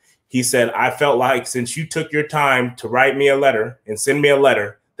problem. He said, I felt like since you took your time to write me a letter and send me a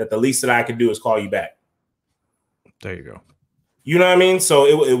letter, that the least that I could do is call you back. There you go. You know what I mean? So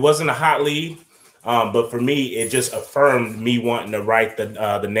it wasn't a hot lead. But for me, it just affirmed me wanting to write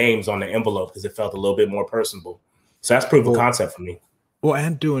the names on the envelope because it felt a little bit more personable. So that's proof of concept for me. Well,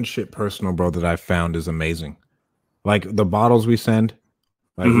 and doing shit personal, bro, that I found is amazing. Like the bottles we send.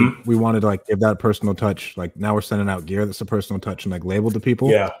 Like we wanted to like give that personal touch. Like now we're sending out gear that's a personal touch and like labeled to people.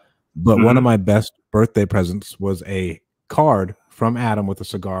 Yeah. But one of my best birthday presents was a card from Adam with a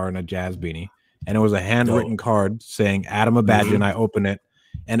cigar and a jazz beanie. And it was a handwritten card saying Adam Abadjan. I open it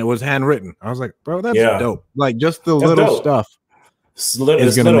and it was handwritten. I was like, bro, that's dope. Like just the little stuff. It's little.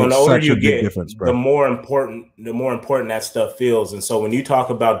 The older you get, the more important that stuff feels. And so when you talk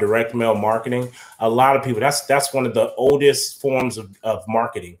about direct mail marketing, a lot of people, that's one of the oldest forms of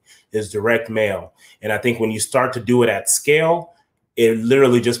marketing is direct mail. And I think when you start to do it at scale, it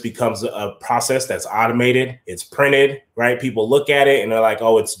literally just becomes a process that's automated. It's printed, right? People look at it and they're like,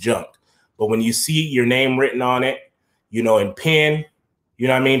 oh, it's junk. But when you see your name written on it, you know, in pen, you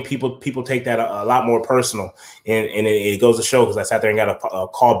know what I mean? People take that a lot more personal, and it goes to show because I sat there and got a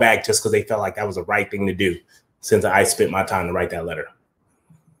call back just because they felt like that was the right thing to do since I spent my time to write that letter.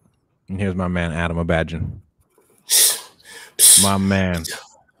 And here's my man, Adam Abadjan. My man.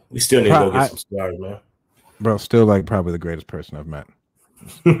 We still need to go get some cigars, man. Bro, still like probably the greatest person I've met.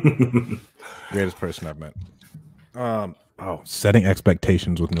 Greatest person I've met. Setting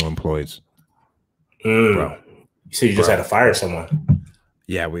expectations with new employees. Bro. You said you just had to fire someone.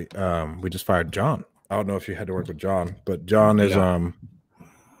 Yeah, we just fired John. I don't know if you had to work with John, but John is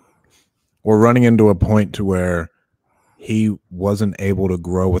we're running into a point to where he wasn't able to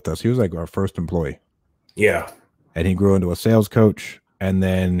grow with us. He was like our first employee. Yeah. And he grew into a sales coach, and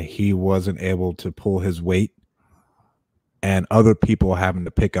then he wasn't able to pull his weight and other people having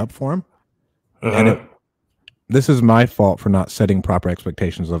to pick up for him. And this is my fault for not setting proper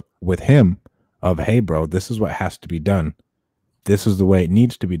expectations with him of, hey, bro, this is what has to be done. This is the way it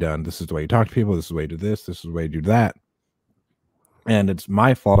needs to be done. This is the way you talk to people. This is the way you do this. This is the way you do that. And it's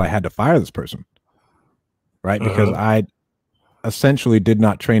my fault I had to fire this person, right? Because I essentially did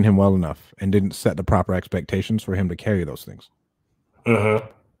not train him well enough and didn't set the proper expectations for him to carry those things. To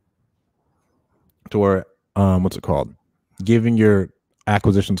where, what's it called? Giving your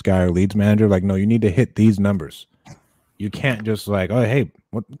acquisitions guy or leads manager, like, no, you need to hit these numbers. You can't just like, oh, hey,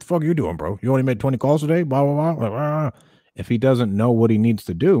 what the fuck are you doing, bro? You only made 20 calls today? Blah, blah, blah, blah. If he doesn't know what he needs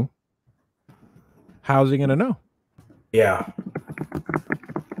to do, how's he going to know? Yeah.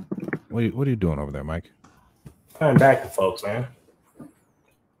 What are you doing over there, Mike? Playing back to folks, man.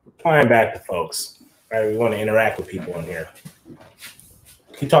 Playing back to folks. Right? We want to interact with people in here.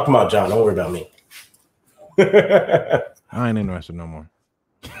 Keep talking about John. Don't worry about me. I ain't interested no more.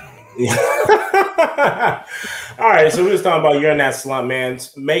 All right, so we was talking about you're in that slump, man.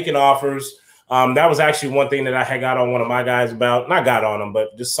 Making offers. That was actually one thing that I had got on one of my guys about. Not got on him,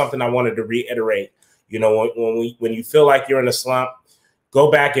 but just something I wanted to reiterate. You know, when you feel like you're in a slump,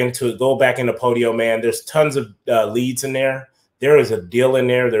 go back into Podio, man. There's tons of leads in there. There is a deal in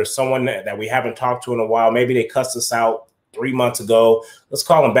there. There's someone that we haven't talked to in a while. Maybe they cussed us out 3 months ago. Let's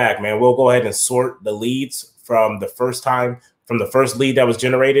call them back, man. We'll go ahead and sort the leads from the first lead that was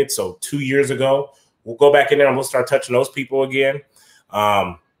generated. So 2 years ago, we'll go back in there and we'll start touching those people again.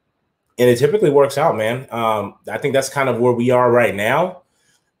 And it typically works out, man. I think that's kind of where we are right now.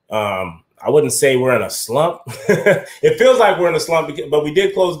 I wouldn't say we're in a slump. It feels like we're in a slump, but we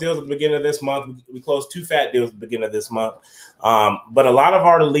did close deals at the beginning of this month. We closed 2 fat deals at the beginning of this month. But a lot of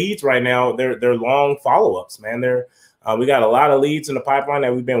our leads right now, they're long follow-ups, man. We got a lot of leads in the pipeline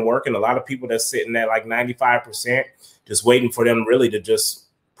that we've been working. A lot of people that's sitting at like 95%, just waiting for them really to just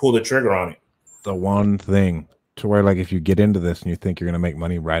pull the trigger on it. The one thing to where, like, if you get into this and you think you're going to make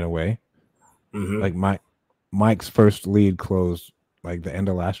money right away, like Mike's first lead closed like the end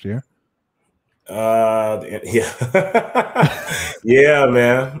of last year. Yeah. Yeah,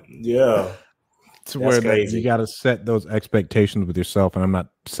 man. Yeah. To where crazy. You got to set those expectations with yourself. And I'm not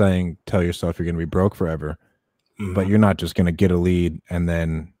saying tell yourself you're going to be broke forever, but you're not just going to get a lead and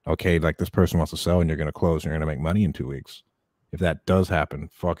then, okay, like this person wants to sell and you're going to close and you're going to make money in 2 weeks. If that does happen,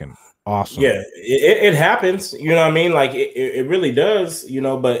 fucking awesome. Yeah, it happens. You know what I mean? Like it really does, you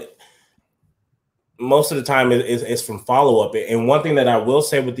know, but most of the time it's from follow-up. And one thing that I will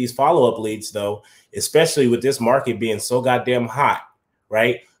say with these follow-up leads, though, especially with this market being so goddamn hot,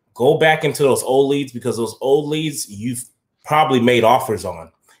 right? Go back into those old leads, because those old leads you've probably made offers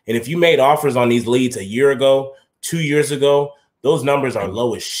on. And if you made offers on these leads a year ago, 2 years ago, those numbers are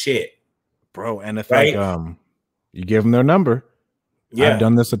low as shit. Bro, and if like you give them their number, I've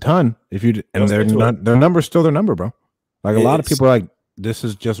done this a ton. If you and their number's still their number, bro. Like a lot of people are like, this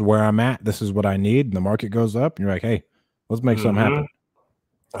is just where I'm at. This is what I need. And the market goes up. And you're like, hey, let's make something happen.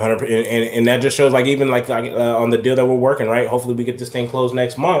 100%. And that just shows, like, even like on the deal that we're working, right? Hopefully we get this thing closed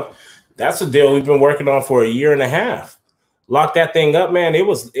next month. That's a deal we've been working on for 1.5 years. Lock that thing up, man. It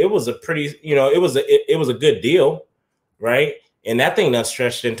was a pretty, you know, it was a good deal, right? And that thing done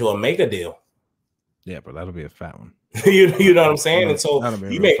stretched into a mega deal. Yeah, but that'll be a fat one. you know what I'm saying? And so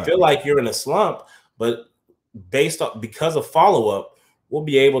you may feel like you're in a slump, but because of follow-up, we'll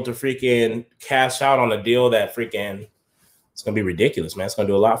be able to freaking cash out on a deal that freaking, it's going to be ridiculous, man. It's going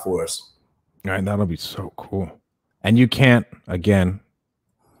to do a lot for us. All right, that'll be so cool. And you can't, again,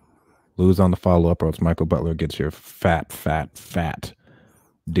 lose on the follow-up, or else Michael Butler gets your fat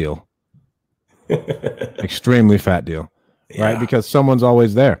deal. Extremely fat deal, right? Because someone's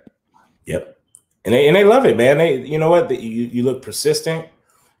always there. Yep. And they love it, man. You know what? You look persistent.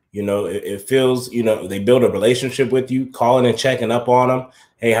 You know, it feels, you know, they build a relationship with you, calling and checking up on them.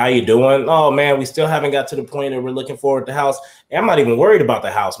 Hey, how you doing? Oh, man, we still haven't got to the point that we're looking forward to the house. And I'm not even worried about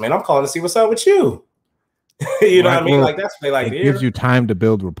the house, man. I'm calling to see what's up with you. You know what I mean? Like, that's what they like to hear. It gives you time to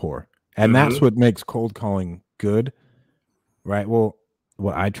build rapport. And that's what makes cold calling good, right? Well,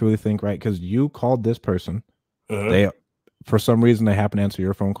 what I truly think, right? Because you called this person. They, for some reason, they happen to answer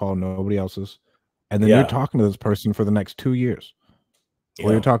your phone call, nobody else's. And then you're talking to this person for the next 2 years.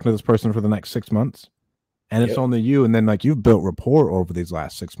 Or you're talking to this person for the next 6 months, and it's only you. And then, like, you've built rapport over these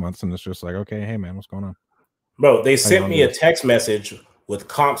last 6 months, and it's just like, okay, hey, man, what's going on? Bro, they sent me a text message with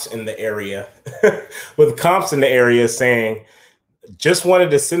comps in the area, saying, just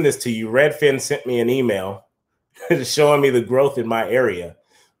wanted to send this to you. Redfin sent me an email showing me the growth in my area.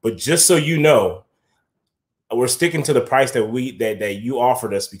 But just so you know, we're sticking to the price that you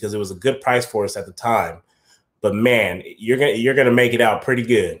offered us, because it was a good price for us at the time. But man, you're gonna make it out pretty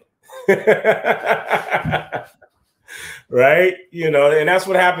good. Right? You know, and that's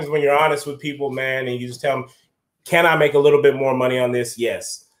what happens when you're honest with people, man, and you just tell them, can I make a little bit more money on this?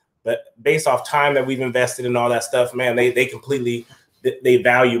 Yes. But based off time that we've invested in all that stuff, man, they completely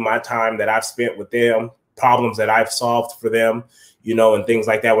value my time that I've spent with them, problems that I've solved for them, you know, and things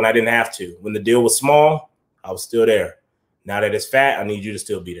like that when I didn't have to. When the deal was small, I was still there. Now that it's fat, I need you to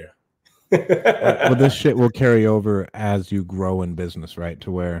still be there. Well, this shit will carry over as you grow in business, right?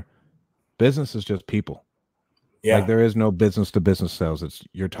 To where business is just people. Yeah. Like, there is no business to business sales. It's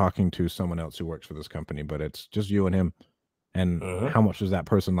you're talking to someone else who works for this company, but it's just you and him. And how much does that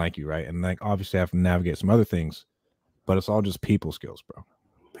person like you, right? And like, obviously I have to navigate some other things, but it's all just people skills, bro.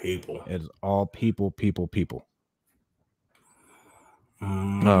 People. It's all people.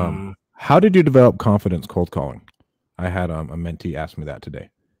 How did you develop confidence cold calling? I had a mentee ask me that today.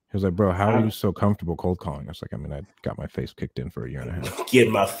 He was like, bro, how are you so comfortable cold calling? I was like, I mean, I got my face kicked in for 1.5 years.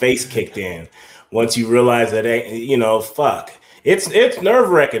 Getting my face kicked in. Once you realize that, you know, fuck. It's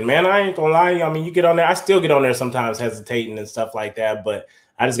nerve-wracking, man. I ain't gonna lie. I mean, you get on there. I still get on there sometimes hesitating and stuff like that. But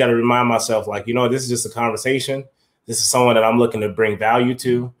I just got to remind myself, like, you know, this is just a conversation. This is someone that I'm looking to bring value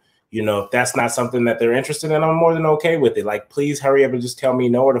to. You know, if that's not something that they're interested in, I'm more than okay with it. Like, please hurry up and just tell me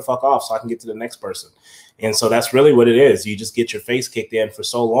no or to fuck off so I can get to the next person. And so that's really what it is. You just get your face kicked in for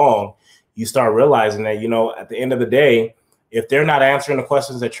so long, you start realizing that, you know, at the end of the day, if they're not answering the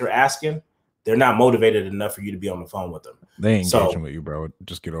questions that you're asking, they're not motivated enough for you to be on the phone with them. They ain't engaging with you, bro.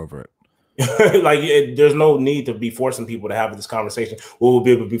 Just get over it. There's no need to be forcing people to have this conversation. Well,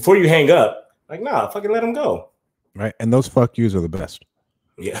 before you hang up, like, nah, fucking let them go. Right. And those fuck yous are the best.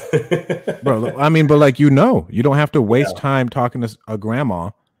 Yeah. Bro, I mean, but like, you don't have to waste time talking to a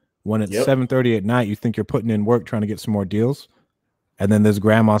grandma when it's 7:30 at night. You think you're putting in work trying to get some more deals. And then this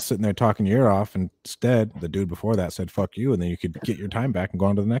grandma sitting there talking your ear off. And instead, the dude before that said, fuck you. And then you could get your time back and go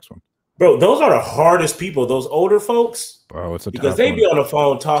on to the next one. Bro, those are the hardest people, those older folks. Bro, it's because they be on the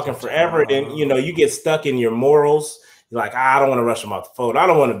phone talking forever. And, you get stuck in your morals. You're like, I don't want to rush them off the phone. I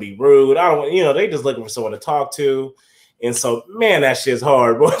don't want to be rude. I don't want, they just looking for someone to talk to. And so, man, that shit's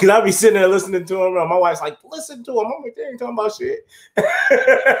hard, bro. Because I'll be sitting there listening to him. My wife's like, listen to him. I'm like, they ain't talking about shit.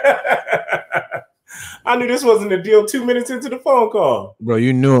 I knew this wasn't a deal 2 minutes into the phone call. Bro,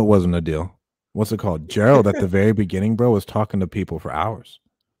 you knew it wasn't a deal. What's it called? Gerald at the very beginning, bro, was talking to people for hours.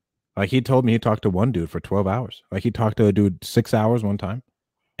 Like, he told me he talked to one dude for 12 hours. Like, he talked to a dude 6 hours one time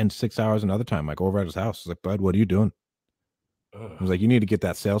and 6 hours another time, like over at his house. He's like, bud, what are you doing? I was like, you need to get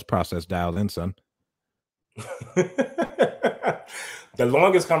that sales process dialed in, son. The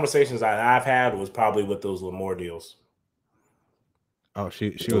longest conversations I've had was probably with those Lamore deals. Oh, she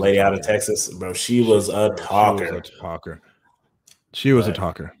the was lady out of Texas, bro. She was a talker. She was a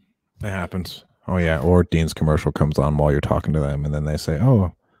talker. It happens. Oh yeah. Or Dean's commercial comes on while you're talking to them, and then they say,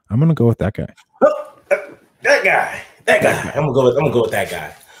 "Oh, I'm gonna go with that guy." That guy. I'm gonna go with that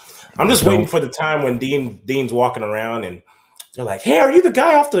guy. I'm just waiting for the time when Dean's walking around and they're like, "Hey, are you the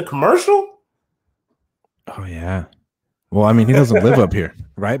guy off the commercial?" Oh yeah. Well, I mean, he doesn't live up here,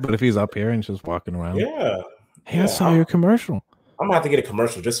 right? But if he's up here and just walking around, hey, I saw your commercial. I'm gonna have to get a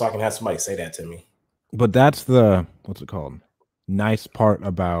commercial just so I can have somebody say that to me. But that's the what's it called? Nice part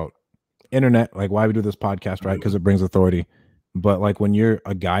about internet, like why we do this podcast, right? Because it brings authority. But like when you're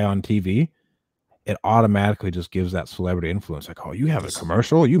a guy on TV, it automatically just gives that celebrity influence. Like, oh, you have a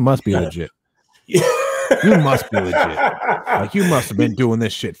commercial? You must be legit. You must be legit. Like you must have been doing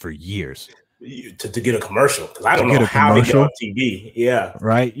this shit for years. To get a commercial, because I don't know how to get on TV. Yeah,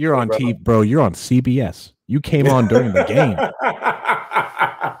 right. You're on TV, bro. You're on CBS. You came on during the game.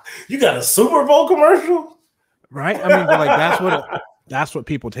 You got a Super Bowl commercial, right? I mean, but like that's what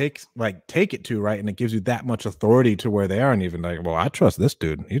people take it to, right? And it gives you that much authority to where they aren't even like, well, I trust this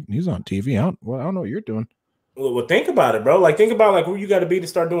dude. He's on TV. I don't know what you're doing. Well, think about it, bro. Like, think about like who you got to be to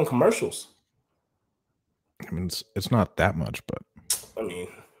start doing commercials. I mean, it's not that much, but I mean.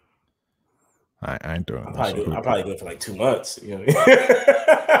 I ain't doing it. I'll probably do it for like 2 months.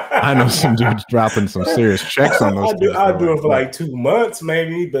 I know some dudes dropping some serious checks on those. I'll do it for like 2 months,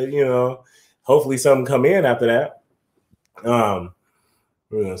 maybe, but hopefully something come in after that.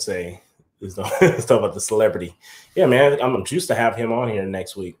 We're gonna say let's talk about the celebrity. Yeah, man, I'm just to have him on here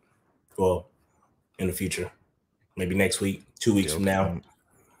next week. Well, in the future, maybe next week, 2 weeks from now.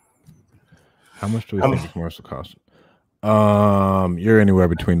 How much do we think the commercial cost? You're anywhere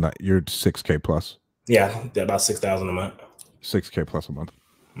between that. You're $6K plus. Yeah, about $6,000 a month. $6K plus a month.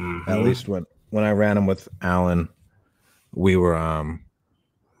 At least when I ran them with Alan, we were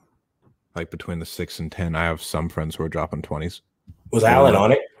like between the 6 and 10. I have some friends who are dropping 20s. Was Alan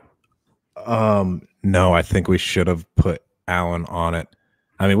on it? No, I think we should have put Alan on it.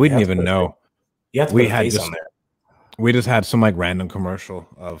 I mean, we didn't even know. You have to put a face on there. We just had some like random commercial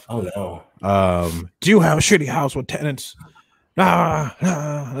of oh no. Do you have a shitty house with tenants?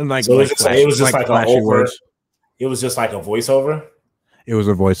 And like so it was just like flashy words. It was just like a voiceover. It was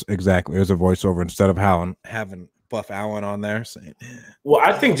a voice, exactly. It was a voiceover instead of having Buff Allen on there saying. Well,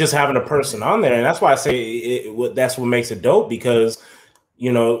 I think just having a person on there, and that's why I say that's what makes it dope, because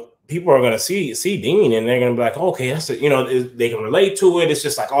people are going to see Dean and they're going to be like, okay, that's they can relate to it. It's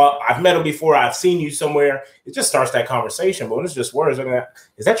just like, oh, I've met him before. I've seen you somewhere. It just starts that conversation. But when it's just words,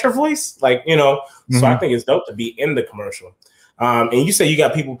 is that your voice? Like, So I think it's dope to be in the commercial. And you say you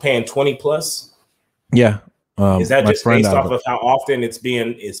got people paying 20 plus. Yeah. Is that just based off of how often it's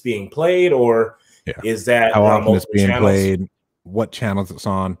being played, or is that how often it's being played, what channels it's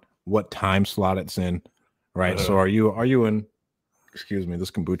on, what time slot it's in? Right. So are you in? Excuse me, this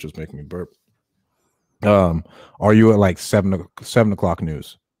kombucha is making me burp. Are you at like 7 o'clock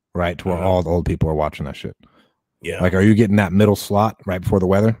news, right? To where all the old people are watching that shit. Yeah. Like, are you getting that middle slot right before the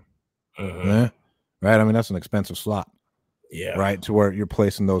weather? Yeah. Right. I mean, that's an expensive slot. Yeah. Right. To where you're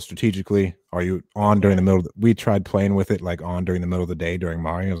placing those strategically. Are you on during the middle? We tried playing with it like on during the middle of the day during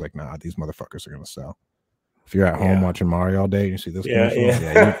Mario. I was like, nah, these motherfuckers are gonna sell. If you're at home watching Mario all day, you see this. You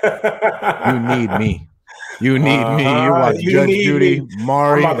need me. You need me. You watch Judge Judy,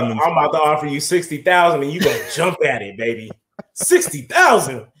 Mario. I'm about to offer you 60,000, and you gonna jump at it, baby.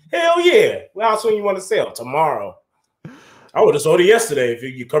 60,000. Hell yeah. Well, how soon you want to sell? Tomorrow. I would have sold it yesterday if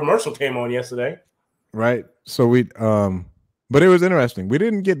your commercial came on yesterday. Right. So but it was interesting. We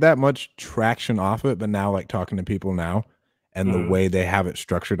didn't get that much traction off it, but now like talking to people now and the way they have it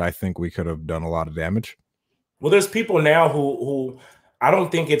structured, I think we could have done a lot of damage. Well, there's people now who I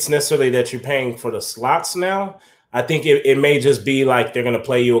don't think it's necessarily that you're paying for the slots now. I think it may just be like they're going to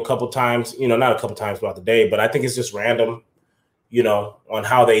play you a couple times, not a couple times throughout the day, but I think it's just random, on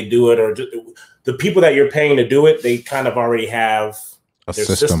how they do it, or just, the people that you're paying to do it, they kind of already have their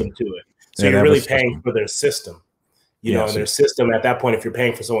system to it. So you're really paying for their system, and their system at that point, if you're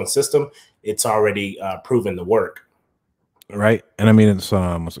paying for someone's system, it's already proven to work. Right. And I mean, it's,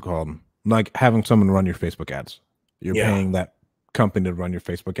 what's it called? Like having someone run your Facebook ads. You're paying that company to run your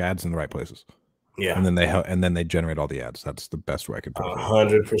Facebook ads in the right places. Yeah. And then they generate all the ads. That's the best way I could put it.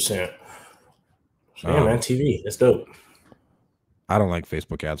 100%. Yeah, man, TV. That's dope. I don't like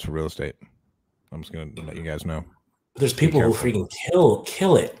Facebook ads for real estate. I'm just going to let you guys know. There's people who freaking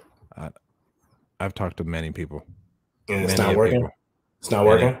kill it. I've talked to many people. And it's not working? It's not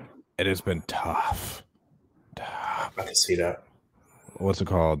working? It has been tough. I can see that. What's it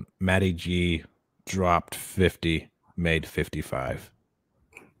called? Matty G dropped 50, made 55.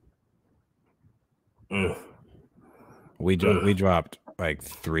 We dropped like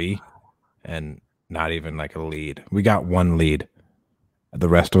 3 and not even like a lead. We got 1 lead. The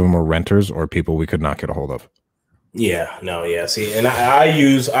rest of them were renters or people we could not get a hold of. Yeah, no, yeah. See, and I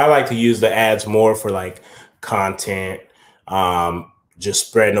like to use the ads more for like content, just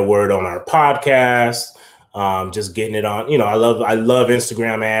spreading the word on our podcast, just getting it on. I love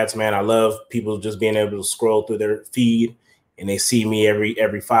Instagram ads, man. I love people just being able to scroll through their feed and they see me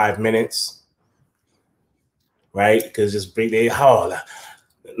every 5 minutes, right? Because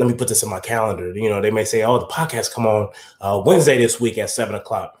let me put this in my calendar. They may say, oh, the podcast come on Wednesday this week at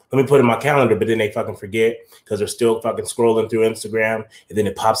 7:00. Let me put it in my calendar, but then they fucking forget because they're still fucking scrolling through Instagram, and then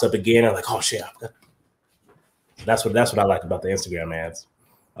it pops up again. They're like, oh shit. That's what I like about the Instagram ads.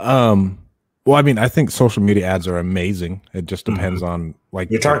 Well, I mean, I think social media ads are amazing. It just depends on like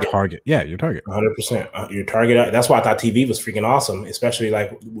your target. Yeah, your target. 100%. Your target. That's why I thought TV was freaking awesome, especially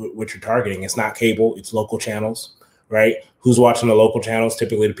like what you're targeting. It's not cable, it's local channels, right? Who's watching the local channels?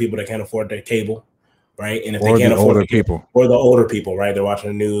 Typically the people that can't afford their cable, right? And if they can't afford the older people, right? They're watching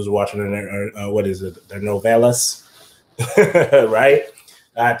the news, watching their their novellas, right?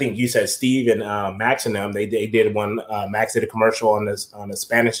 I think you said Steve and Max and them. They did one. Max did a commercial on the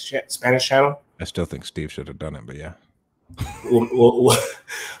Spanish channel. I still think Steve should have done it, but yeah. well,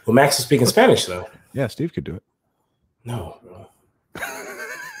 Max is speaking Spanish though. Yeah, Steve could do it. No, bro.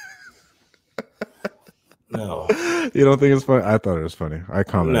 No, you don't think it's funny? I thought it was funny. I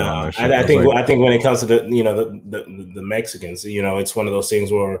commented on that shit. I think when it comes to the Mexicans, it's one of those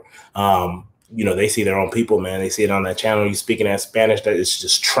things where they see their own people, man. They see it on that channel. You speaking that Spanish, that it's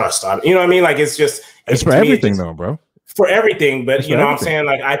just trust. You know what I mean? Like it's for everything though, bro. For everything, but what I'm saying,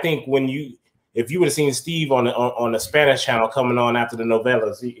 like I think if you would have seen Steve on the Spanish channel coming on after the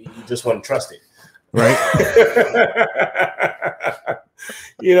novellas, you just wouldn't trust it, right?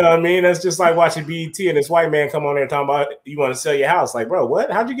 You know what I mean? That's just like watching BET and this white man come on there talking about you want to sell your house. Like, bro, what?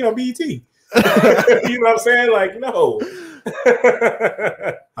 How'd you get on BET? You know what I'm saying? Like, no.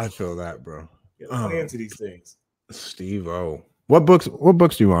 I feel that, bro. Get into these things. Steve-O. What books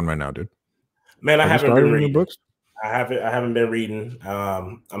do you on right now, dude? Man, I haven't been reading books. I haven't been reading.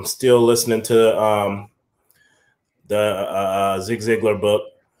 I'm still listening to the Zig Ziglar book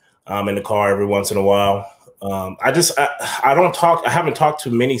in the car every once in a while. I haven't talked to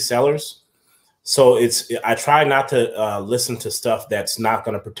many sellers, so I try not to listen to stuff that's not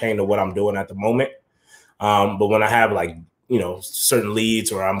going to pertain to what I'm doing at the moment. But when I have like certain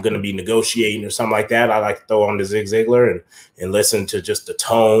leads or I'm going to be negotiating or something like that, I like to throw on the Zig Ziglar and listen to just the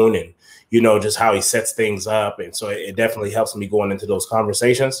tone and just how he sets things up, and so it definitely helps me going into those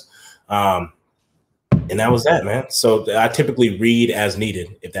conversations. And that was that, man. So I typically read as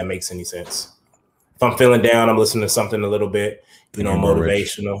needed, if that makes any sense. If I'm feeling down, I'm listening to something a little bit,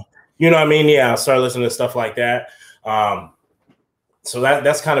 motivational. You know what I mean? Yeah, I'll start listening to stuff like that. So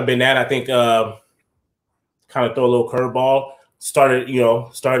that's kind of been that. I think kind of throw a little curveball. Started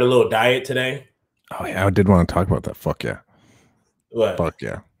a little diet today. Oh yeah, I did want to talk about that. Fuck yeah. What? Fuck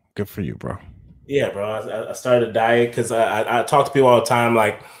yeah. Good for you, bro. Yeah, bro. I started a diet because I talk to people all the time.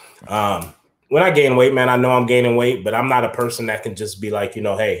 Like when I gain weight, man, I know I'm gaining weight, but I'm not a person that can just be like,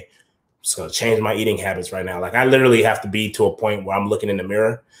 hey, I'm just gonna change my eating habits right now. Like I literally have to be to a point where I'm looking in the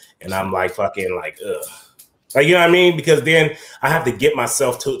mirror and I'm like fucking like, ugh. Like, you know what I mean? Because then I have to get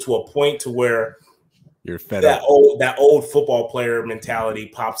myself to a point to where you're fed that up. Old football player mentality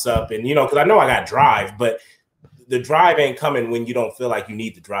pops up, and because I know I got drive, but the drive ain't coming when you don't feel like you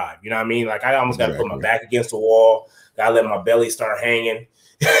need the drive. You know what I mean? Like I almost got to put my back against the wall. Gotta let my belly start hanging.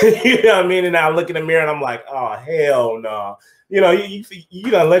 You know what I mean? And I look in the mirror and I'm like, oh hell no. You know,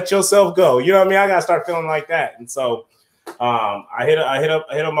 you gotta let yourself go. You know what I mean? I gotta start feeling like that. And so I hit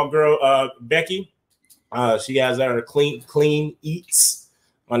up my girl Becky. She has her clean eats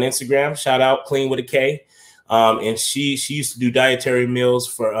on Instagram. Shout out Clean with a K. And she used to do dietary meals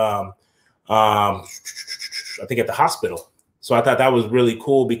for I think at the hospital. So I thought that was really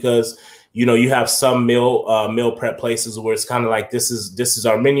cool because you know you have some meal prep places where it's kind of like this is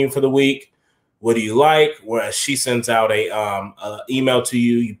our menu for the week. What do you like? Whereas she sends out a email to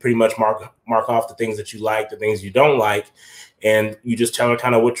you. You pretty much mark off the things that you like, the things you don't like, and you just tell her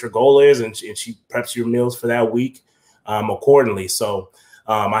kind of what your goal is, and she preps your meals for that week accordingly. So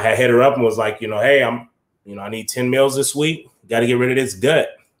I had hit her up and was like, you know, hey, I need 10 meals this week. Got to get rid of this gut.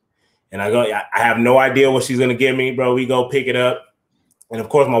 And I have no idea what she's going to give me, bro. We go pick it up. And of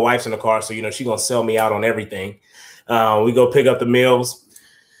course, my wife's in the car. So, you know, she's going to sell me out on everything. We go pick up the meals.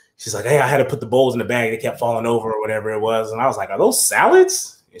 She's like, hey, I had to put the bowls in the bag. They kept falling over or whatever it was. And I was like, are those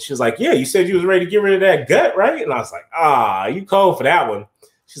salads? And she was like, yeah, you said you was ready to get rid of that gut, right? And I was like, you cold for that one.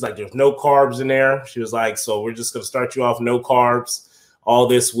 She's like, there's no carbs in there. She was like, so we're just going to start you off no carbs all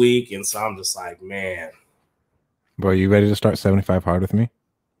this week. And so I'm just like, man. Bro, you ready to start 75 hard with me?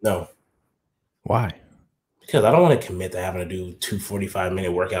 No. Why? Because I don't want to commit to having to do 2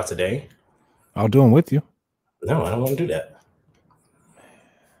 45-minute workouts a day. I'll do them with you. No, I don't want to do that.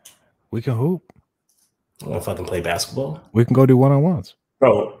 We can hoop. I want to fucking play basketball. We can go do one-on-ones.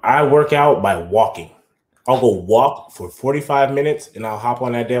 Bro, I work out by walking. I'll go walk for 45 minutes and I'll hop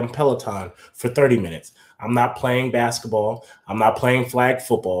on that damn Peloton for 30 minutes. I'm not playing basketball. I'm not playing flag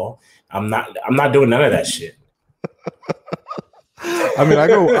football. I'm not doing none of that shit. I mean, I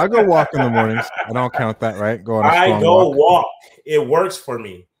go walk in the mornings. I don't count that, right? I go walk. It works for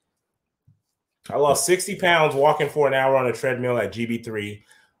me. I lost 60 pounds walking for an hour on a treadmill at GB3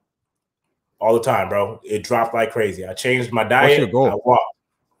 all the time, bro. It dropped like crazy. I changed my diet. What's your goal? I walk.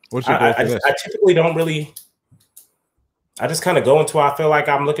 What's your goal for this? I typically don't really. I just kind of go until I feel like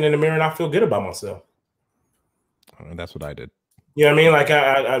I'm looking in the mirror and I feel good about myself. That's what I did. You know what I mean? Like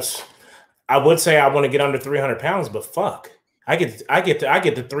I would say I want to get under 300 pounds, but fuck. I get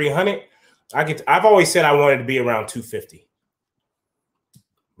to 300. I've always said I wanted to be around 250.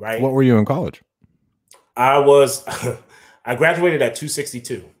 Right? What were you in college? I graduated at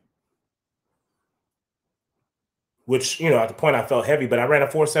 262. Which, you know, at the point I felt heavy, but I ran a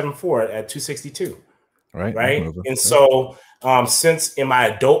 4.74 at 262. Right. And so since in my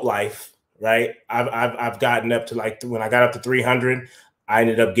adult life, right, I've gotten up to like when I got up to 300, I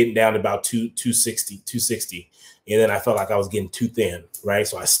ended up getting down to about 260. And then I felt like I was getting too thin, right?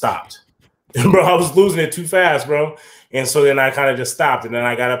 So I stopped. Bro, I was losing it too fast, bro. And so then I kind of just stopped. And then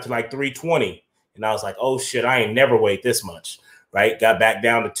I got up to like 320. And I was like, oh, shit, I ain't never weighed this much, right? Got back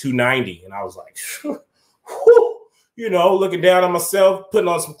down to 290. And I was like, whew, you know, looking down on myself, putting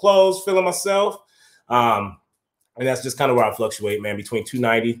on some clothes, feeling myself. And that's just kind of where I fluctuate, man, between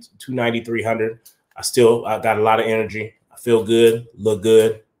 290, 300. I got a lot of energy. I feel good, look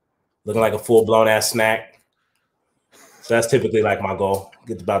good, looking like a full-blown ass snack. So that's typically like my goal.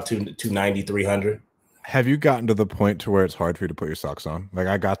 Get to about 290, 300. Have you gotten to the point to where it's hard for you to put your socks on? Like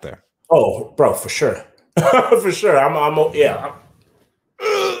I got there. Oh, bro, for sure. For sure. Yeah.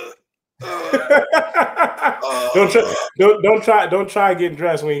 Don't try getting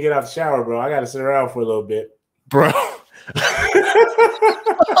dressed when you get out the shower, bro. I got to sit around for a little bit. Bro.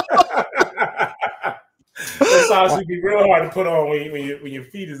 Those socks would be real hard to put on when your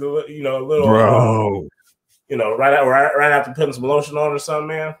feet is a little, bro. Right after putting some lotion on or something,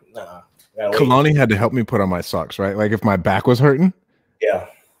 man. Nah. Kalani had to help me put on my socks, right? Like if my back was hurting. Yeah.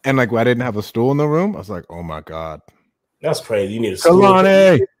 And like I didn't have a stool in the room, I was like, oh my God. That's crazy. You need a stool.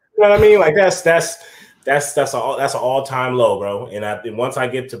 Kalani. You know what I mean? Like that's an all-time low, bro. And once I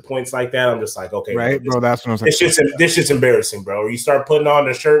get to points like that, I'm just like, okay, right, bro. That's what I'm saying. This shit's embarrassing, bro. You start putting on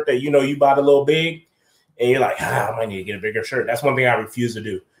the shirt that you bought a little big, and you're like, I might need to get a bigger shirt. That's one thing I refuse to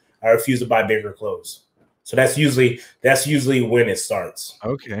do. I refuse to buy bigger clothes. So that's usually when it starts.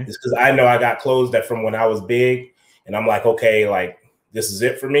 Okay. It's because I know I got clothes that from when I was big, and I'm like, okay, like this is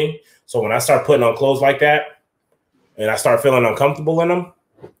it for me. So when I start putting on clothes like that, and I start feeling uncomfortable in them,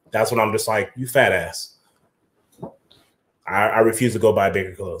 that's when I'm just like, you fat ass. I refuse to go buy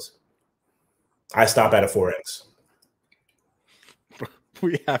bigger clothes. I stop at a 4X.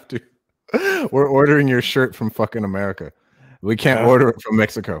 We have to. We're ordering your shirt from fucking America. We can't order it from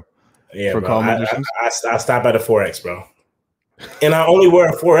Mexico. Yeah, bro. I stop at a 4X, bro. And I only wear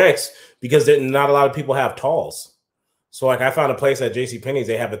a 4X because not a lot of people have talls. So like I found a place at JCPenney's,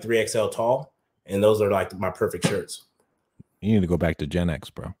 they have a 3XL tall, and those are like my perfect shirts. You need to go back to Gen X,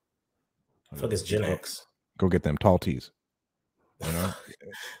 bro. Fuck is Gen X? Go get them tall tees. You know?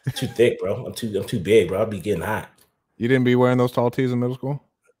 Too thick, bro. I'm too big, bro. I'll be getting hot. You didn't be wearing those tall tees in middle school?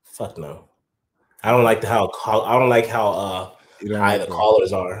 Fuck no. I don't like how high the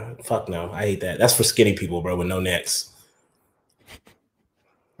collars are. Fuck no. I hate that. That's for skinny people, bro, with no necks.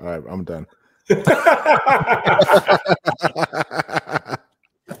 All right, I'm done.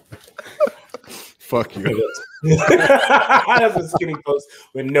 Fuck you. That's a skinny post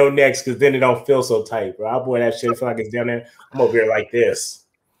with no necks, because then it don't feel so tight, bro. I'll wear that shit. Feel like it's down there. I'm over here like this.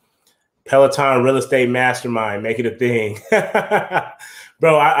 Peloton Real Estate Mastermind, make it a thing.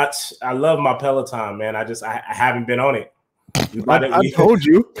 Bro, I love my Peloton, man. I haven't been on it. I told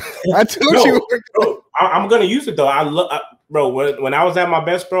you. I told you. Bro, I'm gonna use it though. Bro, when I was at my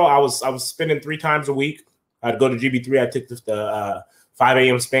best, bro, I was spinning 3 times a week. I'd go to GB3. I took the 5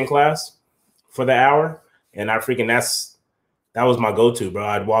 a.m. spin class for the hour, and that was my go-to, bro.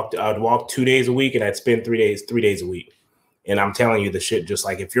 I'd walk 2 days a week, and I'd spend 3 days a week. And I'm telling you, the shit, just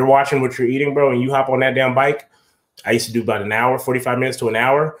like if you're watching what you're eating, bro, and you hop on that damn bike, I used to do about an hour, 45 minutes to an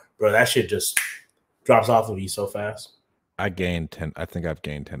hour, bro. That shit just drops off of you so fast. I think I've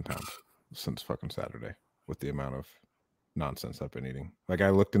gained 10 pounds since fucking Saturday with the amount of nonsense I've been eating. Like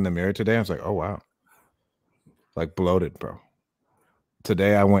I looked in the mirror today, I was like, oh wow, like bloated, bro.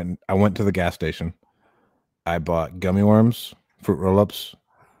 Today I went to the gas station. I bought gummy worms, fruit roll-ups,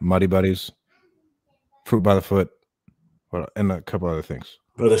 Muddy Buddies, fruit by the foot, and a couple other things.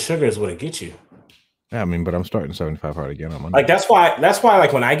 Bro, the sugar is what it gets you. Yeah, I mean, but I'm starting 75 hard again on Monday. Like that's why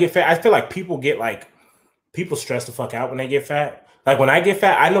like when I get fat, I feel like people stress the fuck out when they get fat. Like when I get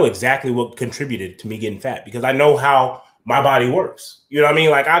fat, I know exactly what contributed to me getting fat because I know how my body works. You know what I mean?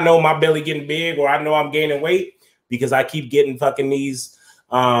 Like I know my belly getting big, or I know I'm gaining weight because I keep getting fucking these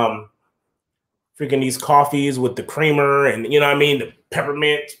these coffees with the creamer and, you know what I mean, the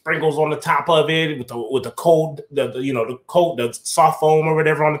peppermint sprinkles on the top of it with the cold, the soft foam or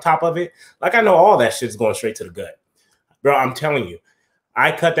whatever on the top of it. Like I know all that shit's going straight to the gut. Bro, I'm telling you,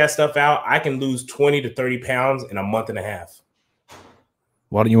 I cut that stuff out. I can lose 20 to 30 pounds in a month and a half.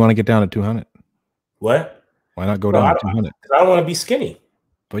 Why do you want to get down to 200? What? Why not go down to 200? Because I don't want to be skinny.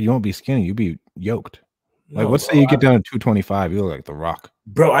 But you won't be skinny. You'll be yoked. Like, let's say you get down to 225. You look like The Rock.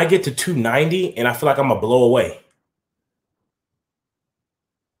 Bro, I get to 290, and I feel like I'm going to blow away.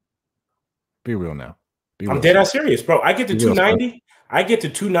 Be real now. I'm dead ass serious, bro. I get to 290. I get to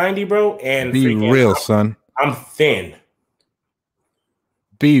 290, bro, and be real, son. I'm thin.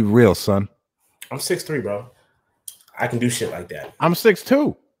 Be real, son. I'm 6'3", bro. I can do shit like that. I'm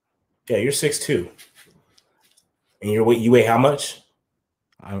 6'2". Yeah, you're 6'2". And you weigh how much?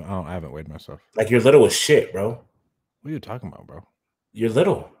 I haven't weighed myself. Like you're little as shit, bro. What are you talking about, bro? You're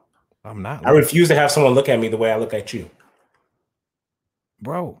little. I'm not. I refuse to have someone look at me the way I look at you,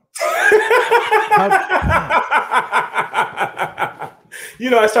 bro. You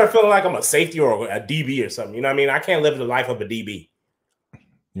know, I start feeling like I'm a safety or a DB or something. You know what I mean? I can't live the life of a DB.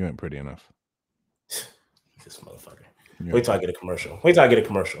 You ain't pretty enough. This motherfucker. Wait till I get a commercial. Wait till I get a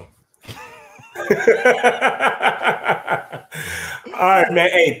commercial. All right, man.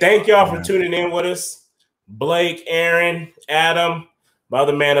 Hey, thank y'all for tuning in with us. Blake, Aaron, Adam, my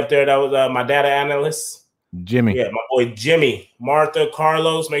other man up there, that was my data analyst. Jimmy. Yeah, my boy Jimmy, Martha,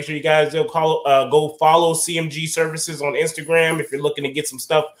 Carlos. Make sure you guys go follow CMG Services on Instagram if you're looking to get some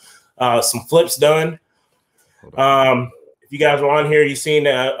stuff, some flips done. If you guys are on here, you've seen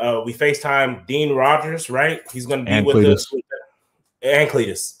we FaceTime Dean Rogers, right? He's going to be with us. And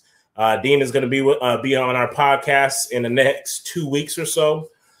Cletus. Dean is going to be on our podcast in the next 2 weeks or so.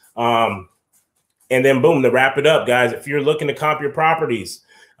 And then boom, to wrap it up, guys, if you're looking to comp your properties,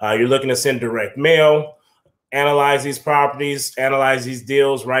 you're looking to send direct mail, analyze these properties, analyze these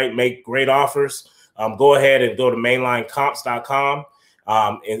deals, right? Make great offers. Go ahead and go to mainlinecomps.com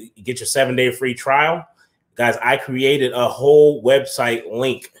and get your 7-day free trial. Guys, I created a whole website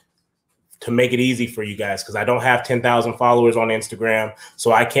link to make it easy for you guys because I don't have 10,000 followers on Instagram.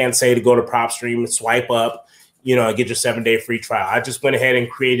 So I can't say to go to Propstream and swipe up, and get your 7-day free trial. I just went ahead and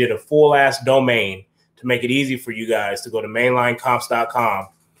created a full-ass domain to make it easy for you guys to go to mainlinecomps.com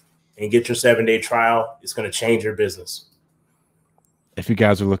and get your 7-day trial. It's going to change your business. If you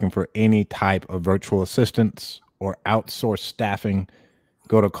guys are looking for any type of virtual assistants or outsourced staffing,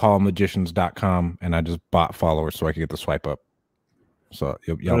 go to callmagicians.com, and I just bought followers so I could get the swipe up. So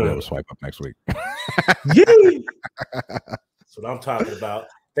y'all be able to swipe up next week. Yay! That's what I'm talking about.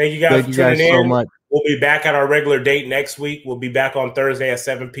 Thank you guys for tuning in. So much. We'll be back at our regular date next week. We'll be back on Thursday at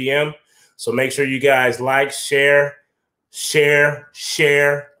 7 p.m. So make sure you guys like, share, share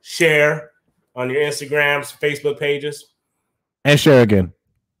on your Instagrams, Facebook pages. And share again.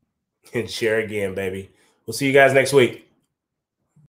 And share again, baby. We'll see you guys next week.